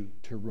get you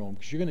to Rome,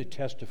 because you're going to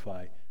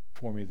testify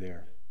for me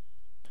there.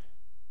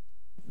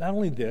 Not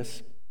only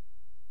this,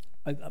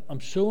 I'm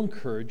so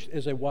encouraged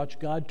as I watch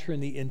God turn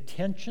the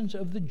intentions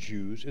of the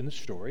Jews in the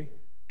story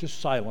to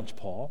silence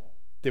Paul.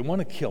 They want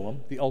to kill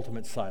him, the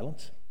ultimate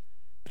silence.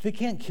 If they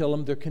can't kill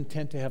him, they're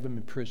content to have him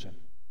in prison.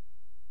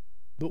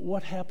 But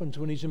what happens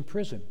when he's in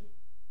prison?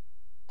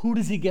 Who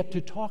does he get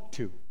to talk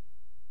to?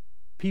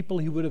 People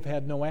he would have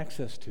had no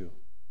access to.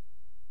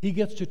 He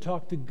gets to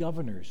talk to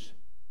governors.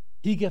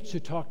 He gets to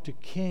talk to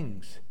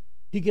kings.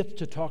 He gets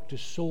to talk to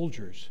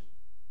soldiers,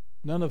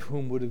 none of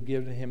whom would have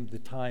given him the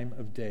time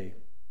of day.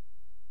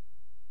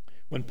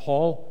 When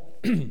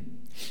Paul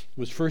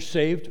was first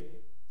saved,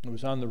 he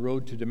was on the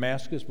road to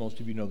Damascus. Most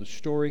of you know the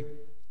story.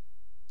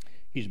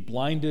 He's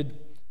blinded.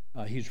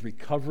 He's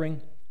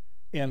recovering.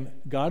 And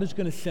God is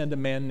going to send a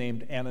man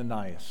named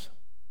Ananias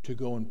to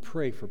go and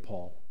pray for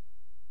Paul.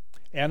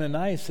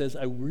 Ananias says,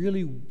 I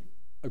really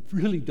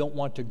don't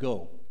want to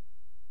go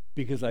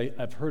because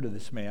I've heard of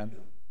this man.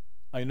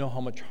 I know how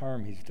much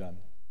harm he's done.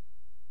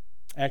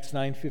 Acts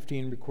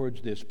 9:15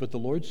 records this, but the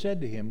Lord said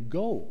to him,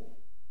 go,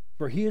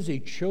 for he is a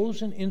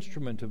chosen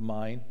instrument of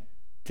mine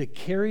to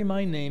carry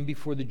my name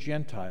before the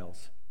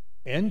Gentiles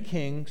and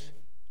kings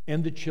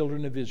and the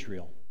children of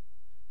Israel.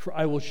 For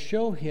I will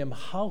show him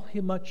how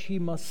much he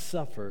must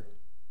suffer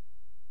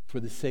for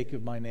the sake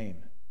of my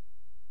name.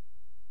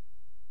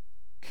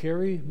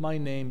 Carry my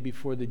name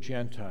before the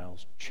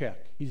Gentiles.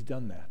 Check. He's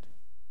done that.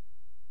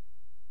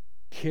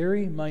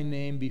 Carry my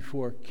name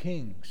before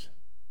kings.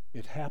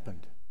 It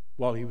happened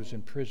while he was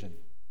in prison.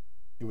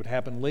 It would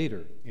happen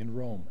later in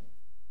Rome.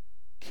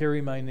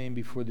 Carry my name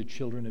before the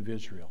children of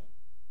Israel.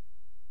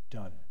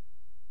 Done.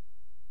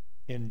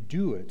 And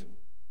do it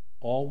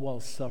all while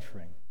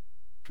suffering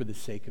for the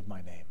sake of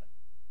my name.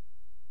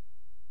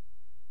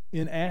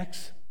 In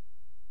Acts,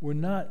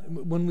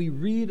 when we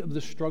read of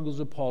the struggles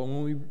of Paul,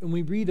 when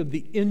we read of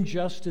the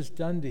injustice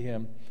done to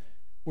him,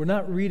 we're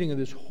not reading of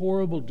this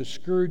horrible,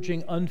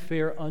 discouraging,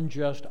 unfair,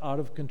 unjust, out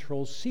of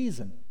control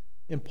season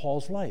in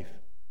Paul's life.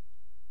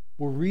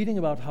 We're reading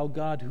about how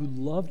God, who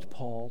loved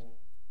Paul,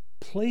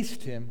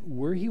 placed him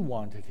where he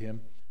wanted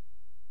him,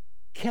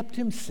 kept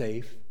him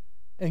safe,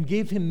 and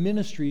gave him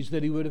ministries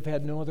that he would have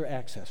had no other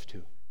access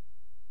to.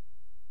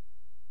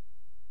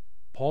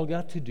 Paul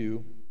got to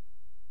do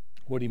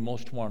what he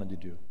most wanted to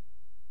do.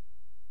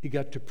 He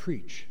got to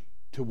preach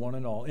to one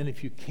and all. And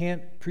if you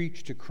can't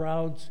preach to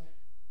crowds,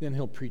 then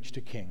he'll preach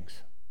to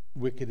kings,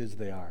 wicked as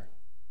they are.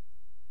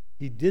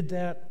 He did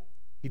that.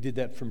 He did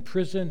that from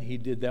prison. He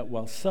did that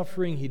while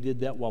suffering. He did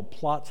that while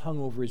plots hung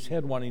over his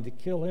head wanting to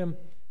kill him.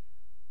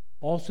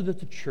 Also that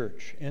the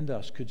church and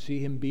us could see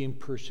him being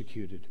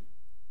persecuted,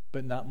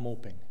 but not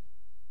moping.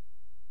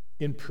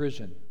 In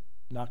prison,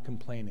 not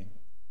complaining.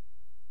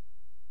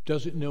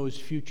 Doesn't know his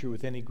future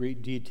with any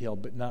great detail,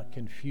 but not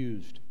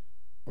confused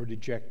or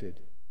dejected.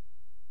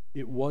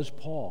 It was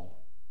Paul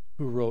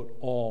who wrote,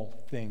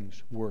 "All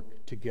things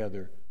work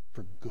together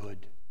for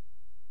good."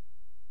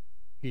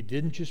 He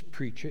didn't just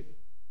preach it,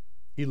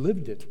 he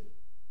lived it.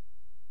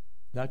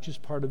 Not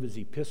just part of his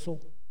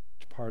epistle,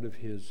 it's part of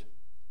his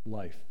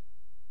life.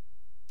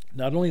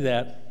 Not only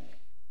that,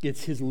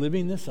 it's his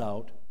living this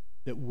out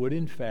that would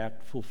in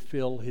fact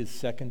fulfill his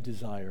second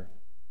desire,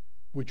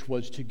 which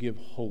was to give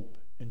hope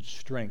and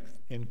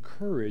strength and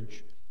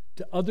courage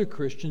to other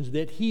Christians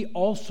that he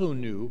also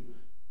knew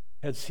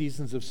had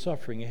seasons of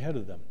suffering ahead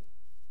of them.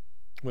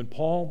 When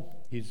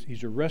Paul,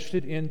 he's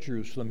arrested in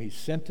Jerusalem, he's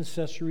sent to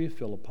Caesarea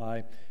Philippi.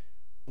 A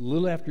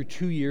little after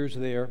 2 years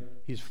there,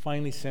 he's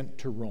finally sent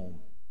to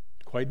Rome.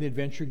 Quite an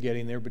adventure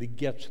getting there, but he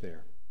gets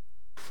there.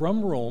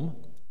 From Rome,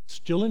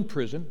 still in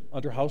prison,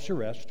 under house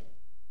arrest,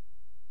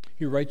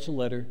 he writes a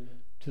letter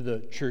to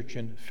the church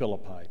in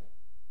Philippi.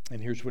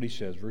 And here's what he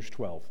says, verse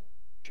 12,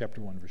 chapter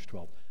 1, verse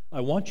 12.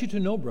 I want you to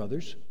know,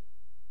 brothers,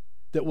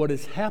 that what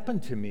has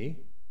happened to me,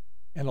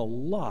 and a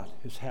lot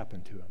has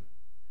happened to him,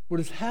 what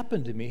has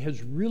happened to me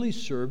has really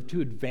served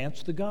to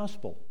advance the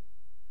gospel,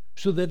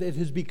 so that it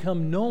has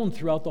become known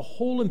throughout the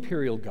whole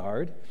imperial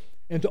guard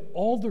and to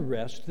all the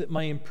rest that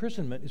my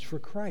imprisonment is for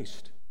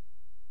Christ.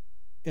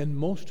 And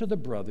most of the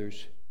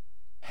brothers,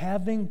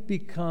 having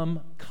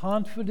become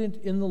confident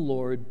in the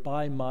Lord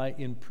by my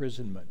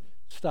imprisonment.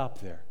 Stop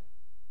there.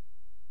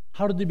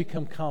 How did they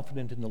become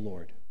confident in the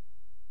Lord?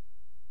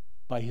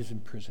 By his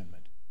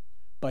imprisonment.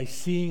 By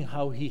seeing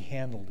how he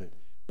handled it.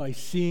 By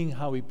seeing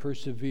how he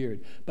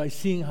persevered. By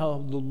seeing how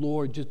the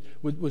Lord just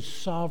was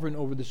sovereign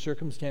over the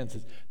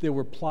circumstances. There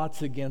were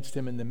plots against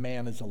him and the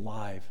man is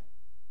alive.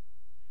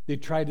 They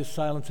tried to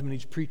silence him and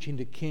he's preaching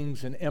to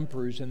kings and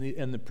emperors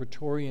and the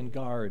Praetorian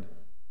Guard.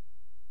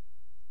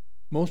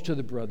 Most of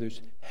the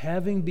brothers,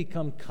 having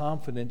become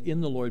confident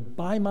in the Lord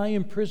by my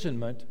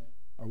imprisonment,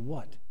 are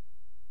what?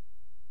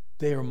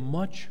 They are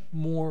much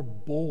more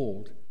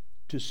bold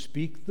to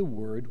speak the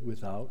word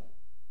without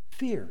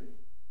fear.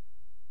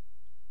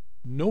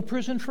 No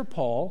prison for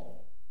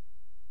Paul,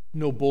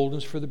 no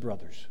boldness for the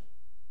brothers.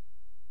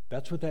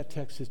 That's what that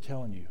text is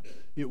telling you.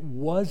 It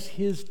was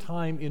his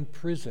time in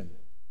prison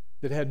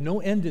that had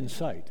no end in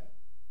sight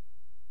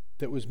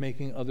that was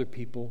making other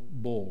people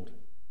bold.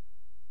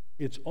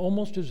 It's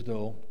almost as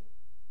though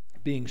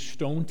being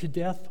stoned to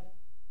death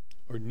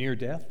or near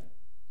death,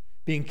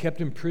 being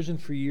kept in prison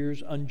for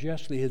years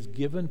unjustly, has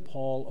given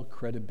Paul a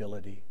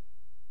credibility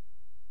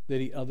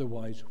that he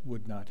otherwise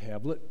would not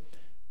have.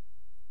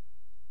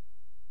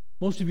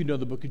 Most of you know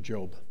the book of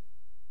Job.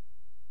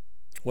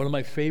 One of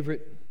my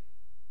favorite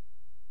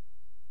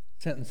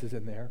sentences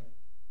in there.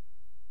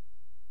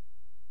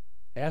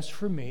 As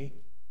for me,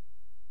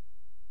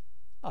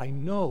 I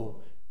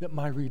know that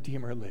my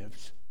Redeemer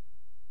lives.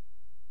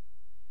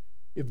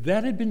 If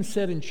that had been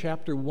said in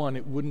chapter 1,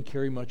 it wouldn't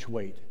carry much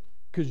weight,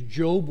 because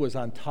Job was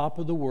on top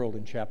of the world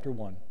in chapter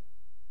 1.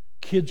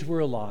 Kids were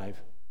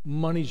alive,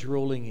 money's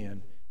rolling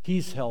in,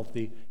 he's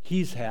healthy,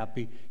 he's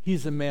happy,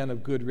 he's a man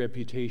of good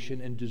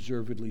reputation, and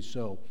deservedly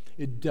so.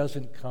 It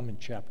doesn't come in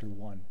chapter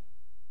 1.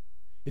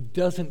 It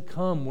doesn't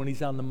come when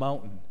he's on the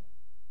mountain.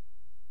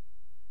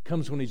 It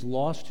comes when he's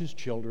lost his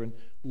children,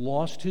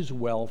 lost his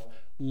wealth,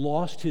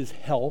 lost his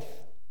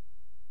health,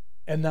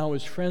 and now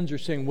his friends are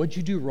saying, "What'd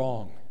you do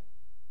wrong?"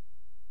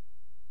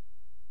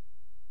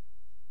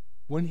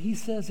 When he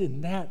says in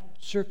that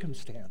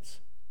circumstance,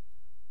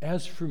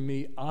 as for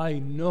me, I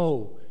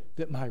know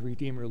that my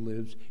Redeemer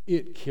lives,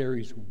 it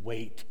carries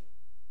weight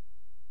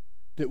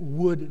that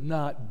would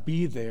not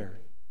be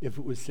there if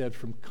it was said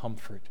from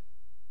comfort,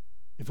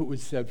 if it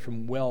was said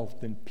from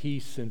wealth and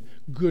peace and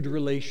good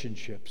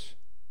relationships.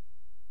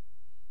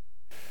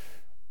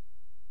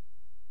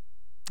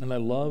 And I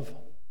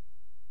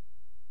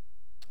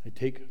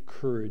take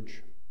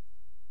courage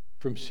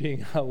from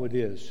seeing how it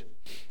is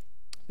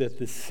that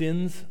the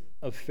sins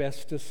of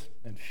Festus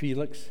and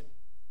Felix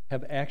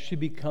have actually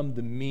become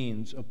the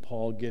means of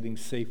Paul getting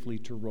safely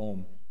to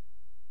Rome.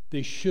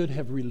 They should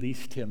have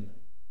released him.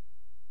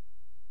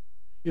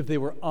 If they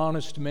were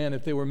honest men,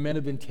 if they were men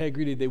of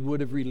integrity, they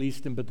would have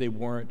released him, but they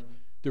weren't.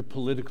 They're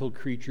political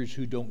creatures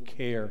who don't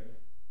care.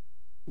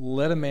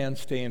 Let a man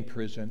stay in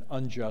prison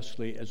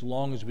unjustly as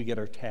long as we get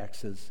our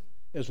taxes,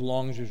 as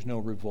long as there's no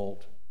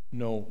revolt,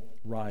 no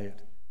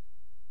riot.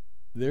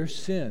 Their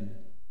sin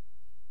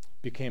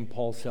became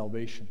Paul's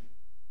salvation.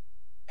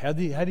 Had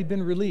he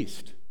been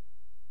released,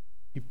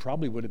 he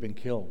probably would have been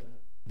killed.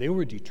 They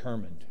were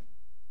determined.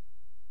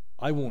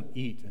 I won't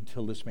eat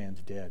until this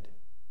man's dead.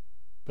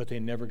 But they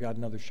never got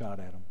another shot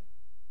at him.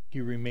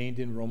 He remained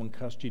in Roman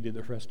custody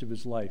the rest of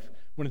his life.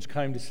 When it's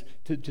time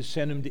to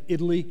send him to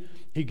Italy,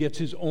 he gets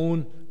his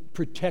own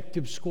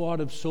protective squad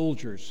of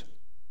soldiers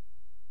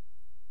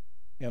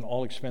and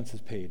all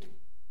expenses paid.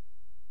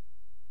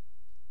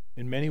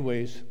 In many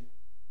ways,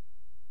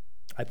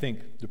 I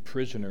think the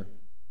prisoner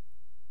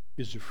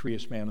is the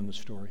freest man in the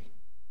story.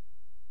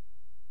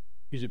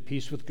 He's at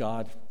peace with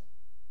God.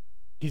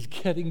 He's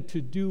getting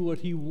to do what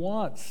he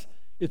wants.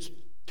 It's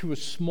to a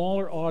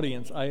smaller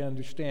audience, I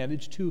understand.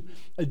 It's to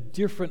a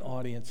different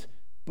audience,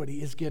 but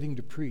he is getting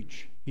to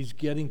preach. He's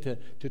getting to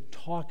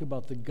talk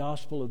about the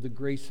gospel of the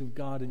grace of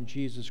God in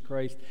Jesus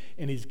Christ,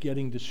 and he's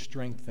getting to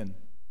strengthen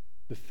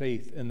the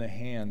faith in the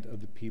hand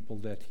of the people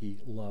that he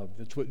loved.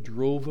 That's what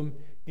drove him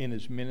in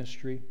his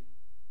ministry.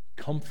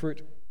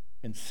 Comfort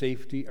and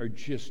safety are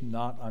just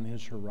not on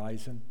his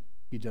horizon.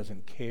 He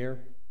doesn't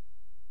care.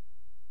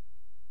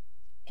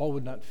 Paul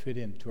would not fit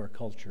into our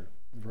culture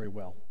very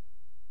well.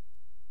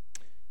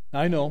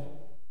 I know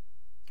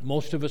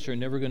most of us are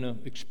never going to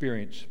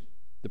experience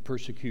the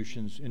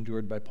persecutions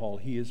endured by Paul.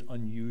 He is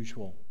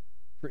unusual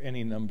for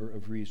any number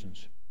of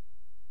reasons.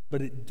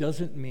 But it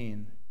doesn't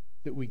mean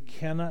that we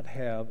cannot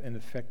have an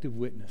effective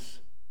witness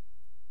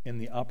and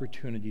the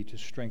opportunity to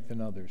strengthen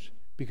others,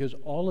 because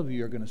all of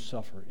you are going to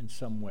suffer in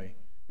some way.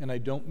 And I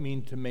don't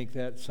mean to make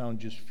that sound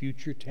just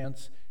future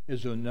tense,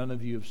 as though none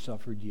of you have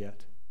suffered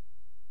yet.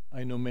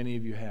 I know many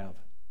of you have.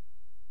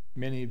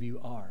 Many of you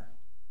are.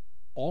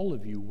 All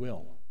of you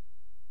will.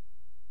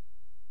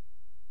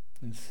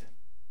 And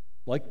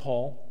like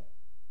Paul,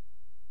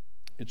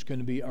 it's going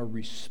to be our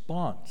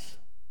response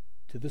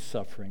to the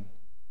suffering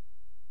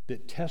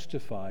that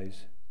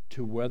testifies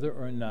to whether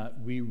or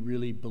not we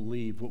really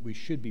believe what we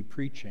should be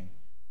preaching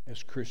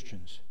as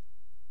Christians,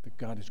 that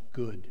God is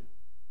good,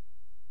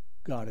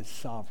 God is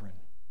sovereign.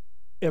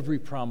 Every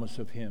promise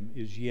of him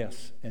is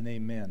yes and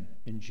amen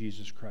in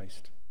Jesus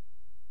Christ.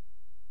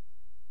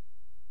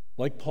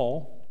 Like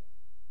Paul,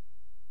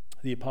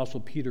 the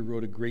Apostle Peter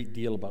wrote a great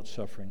deal about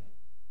suffering.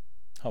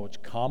 How it's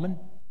common,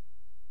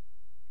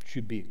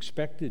 should be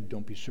expected.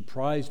 Don't be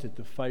surprised at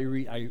the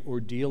fiery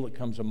ordeal that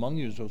comes among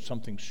you as though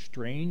something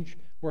strange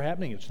were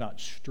happening. It's not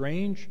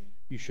strange.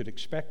 You should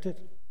expect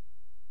it.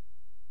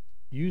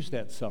 Use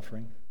that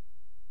suffering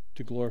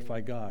to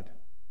glorify God.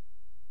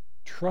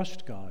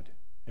 Trust God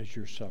as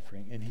you're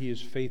suffering, and he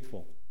is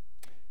faithful.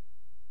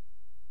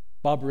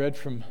 Bob read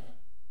from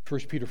 1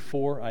 Peter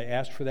 4. I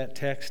asked for that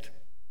text.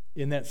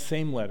 In that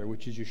same letter,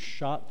 which is just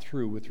shot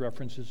through with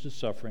references to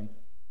suffering,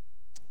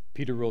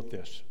 Peter wrote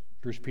this,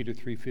 1 Peter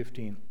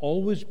 3:15,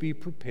 always be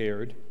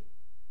prepared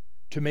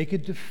to make a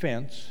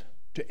defense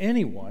to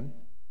anyone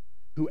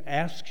who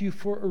asks you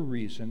for a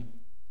reason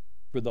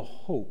for the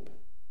hope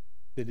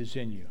that is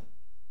in you.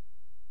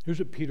 Here's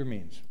what Peter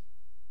means.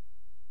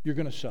 You're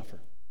going to suffer.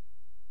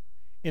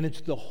 And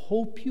it's the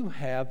hope you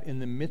have in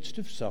the midst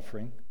of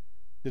suffering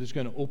that is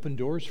going to open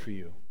doors for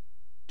you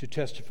to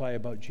testify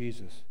about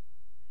Jesus,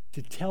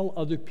 to tell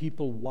other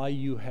people why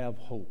you have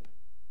hope.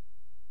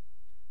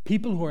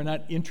 People who are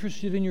not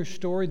interested in your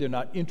story, they're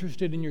not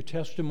interested in your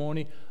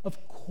testimony,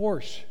 of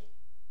course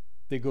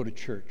they go to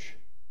church.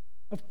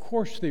 Of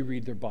course they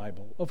read their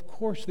Bible. Of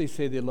course they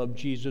say they love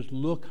Jesus.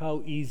 Look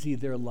how easy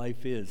their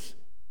life is.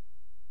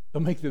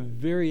 They'll make the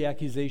very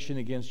accusation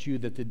against you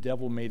that the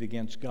devil made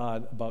against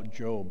God about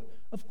Job.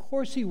 Of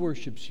course he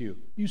worships you.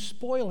 You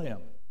spoil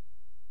him.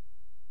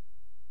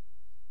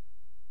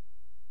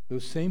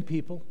 Those same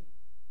people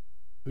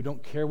who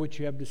don't care what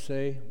you have to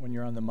say when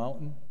you're on the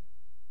mountain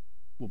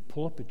will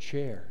pull up a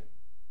chair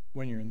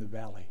when you're in the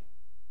valley.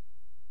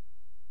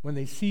 When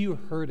they see you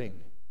hurting,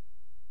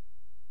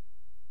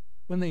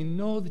 when they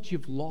know that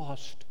you've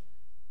lost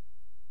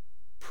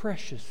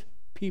precious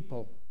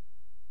people,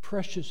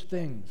 precious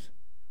things,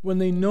 when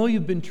they know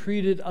you've been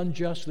treated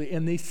unjustly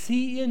and they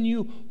see in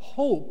you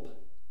hope,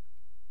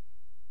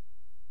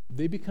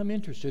 they become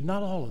interested.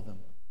 Not all of them,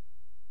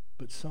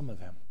 but some of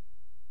them.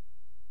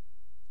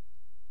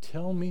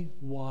 Tell me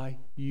why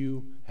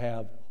you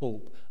have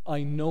hope.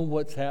 I know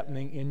what's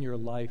happening in your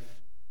life.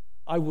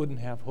 I wouldn't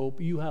have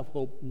hope. You have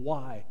hope.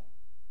 Why?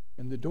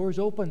 And the door's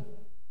open.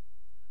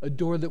 A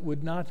door that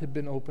would not have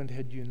been opened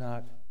had you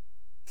not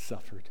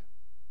suffered.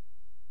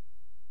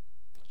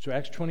 So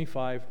Acts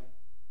 25,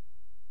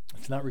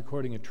 It's not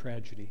recording a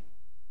tragedy.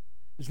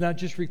 It's not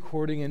just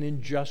recording an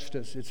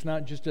injustice. It's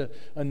not just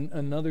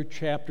another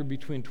chapter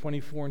between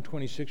 24 and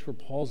 26 where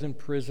Paul's in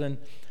prison.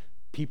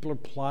 People are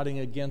plotting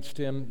against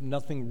him.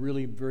 Nothing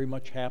really very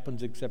much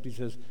happens except he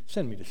says,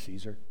 send me to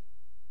Caesar.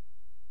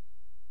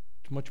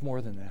 It's much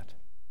more than that.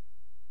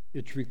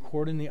 It's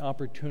recording the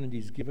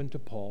opportunities given to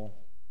Paul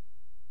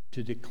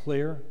to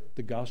declare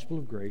the gospel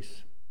of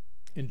grace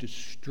and to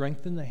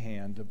strengthen the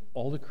hand of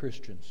all the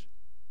Christians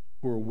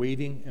who are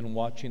waiting and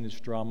watching this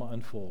drama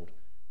unfold.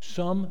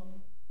 Some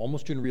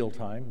almost in real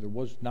time. There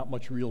was not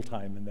much real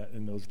time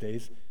in those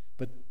days,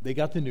 but they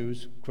got the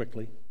news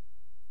quickly.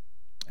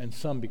 And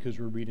some because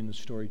we're reading the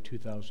story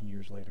 2,000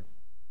 years later.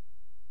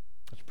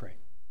 Let's pray.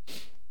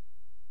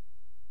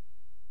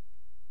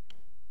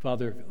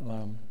 Father,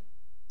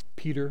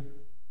 Peter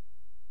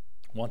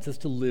wants us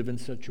to live in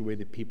such a way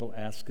that people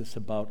ask us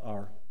about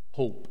our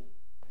hope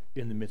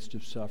in the midst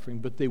of suffering,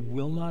 but they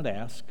will not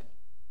ask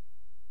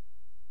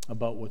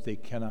about what they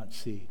cannot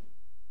see.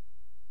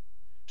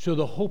 So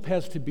the hope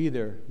has to be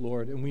there,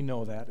 Lord, and we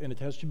know that, and it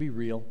has to be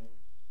real.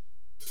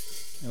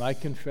 And I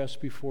confess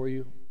before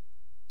you,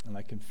 and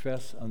I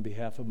confess on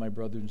behalf of my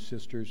brothers and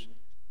sisters,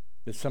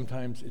 that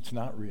sometimes it's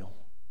not real.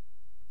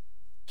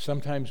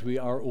 Sometimes we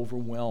are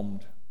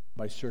overwhelmed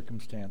by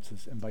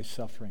circumstances and by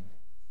suffering.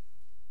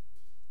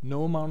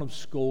 No amount of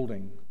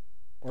scolding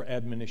or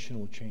admonition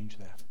will change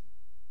that.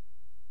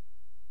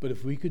 But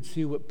if we could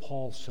see what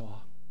Paul saw,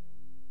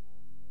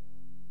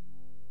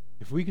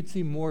 if we could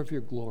see more of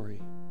your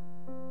glory,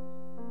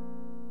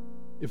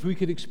 if we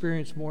could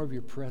experience more of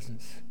your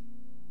presence,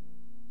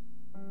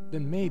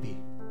 then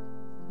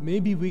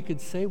maybe we could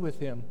say with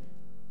him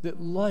that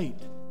light,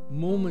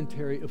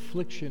 momentary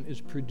affliction is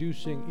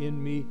producing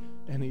in me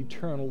an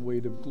eternal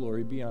weight of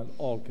glory beyond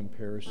all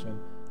comparison.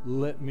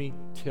 Let me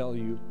tell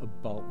you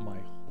about my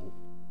hope.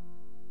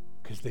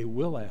 Because they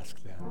will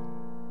ask that.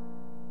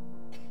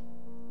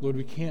 Lord,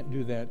 we can't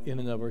do that in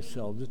and of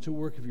ourselves. It's a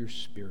work of your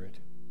Spirit.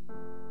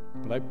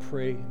 But I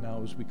pray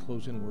now as we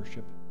close in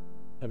worship,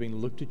 having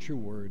looked at your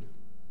word,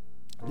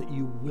 that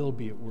you will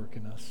be at work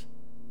in us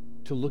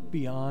to look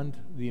beyond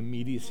the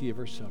immediacy of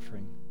our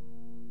suffering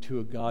to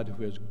a God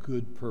who has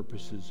good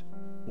purposes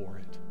for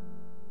it.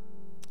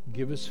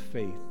 Give us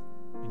faith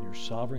in your sovereign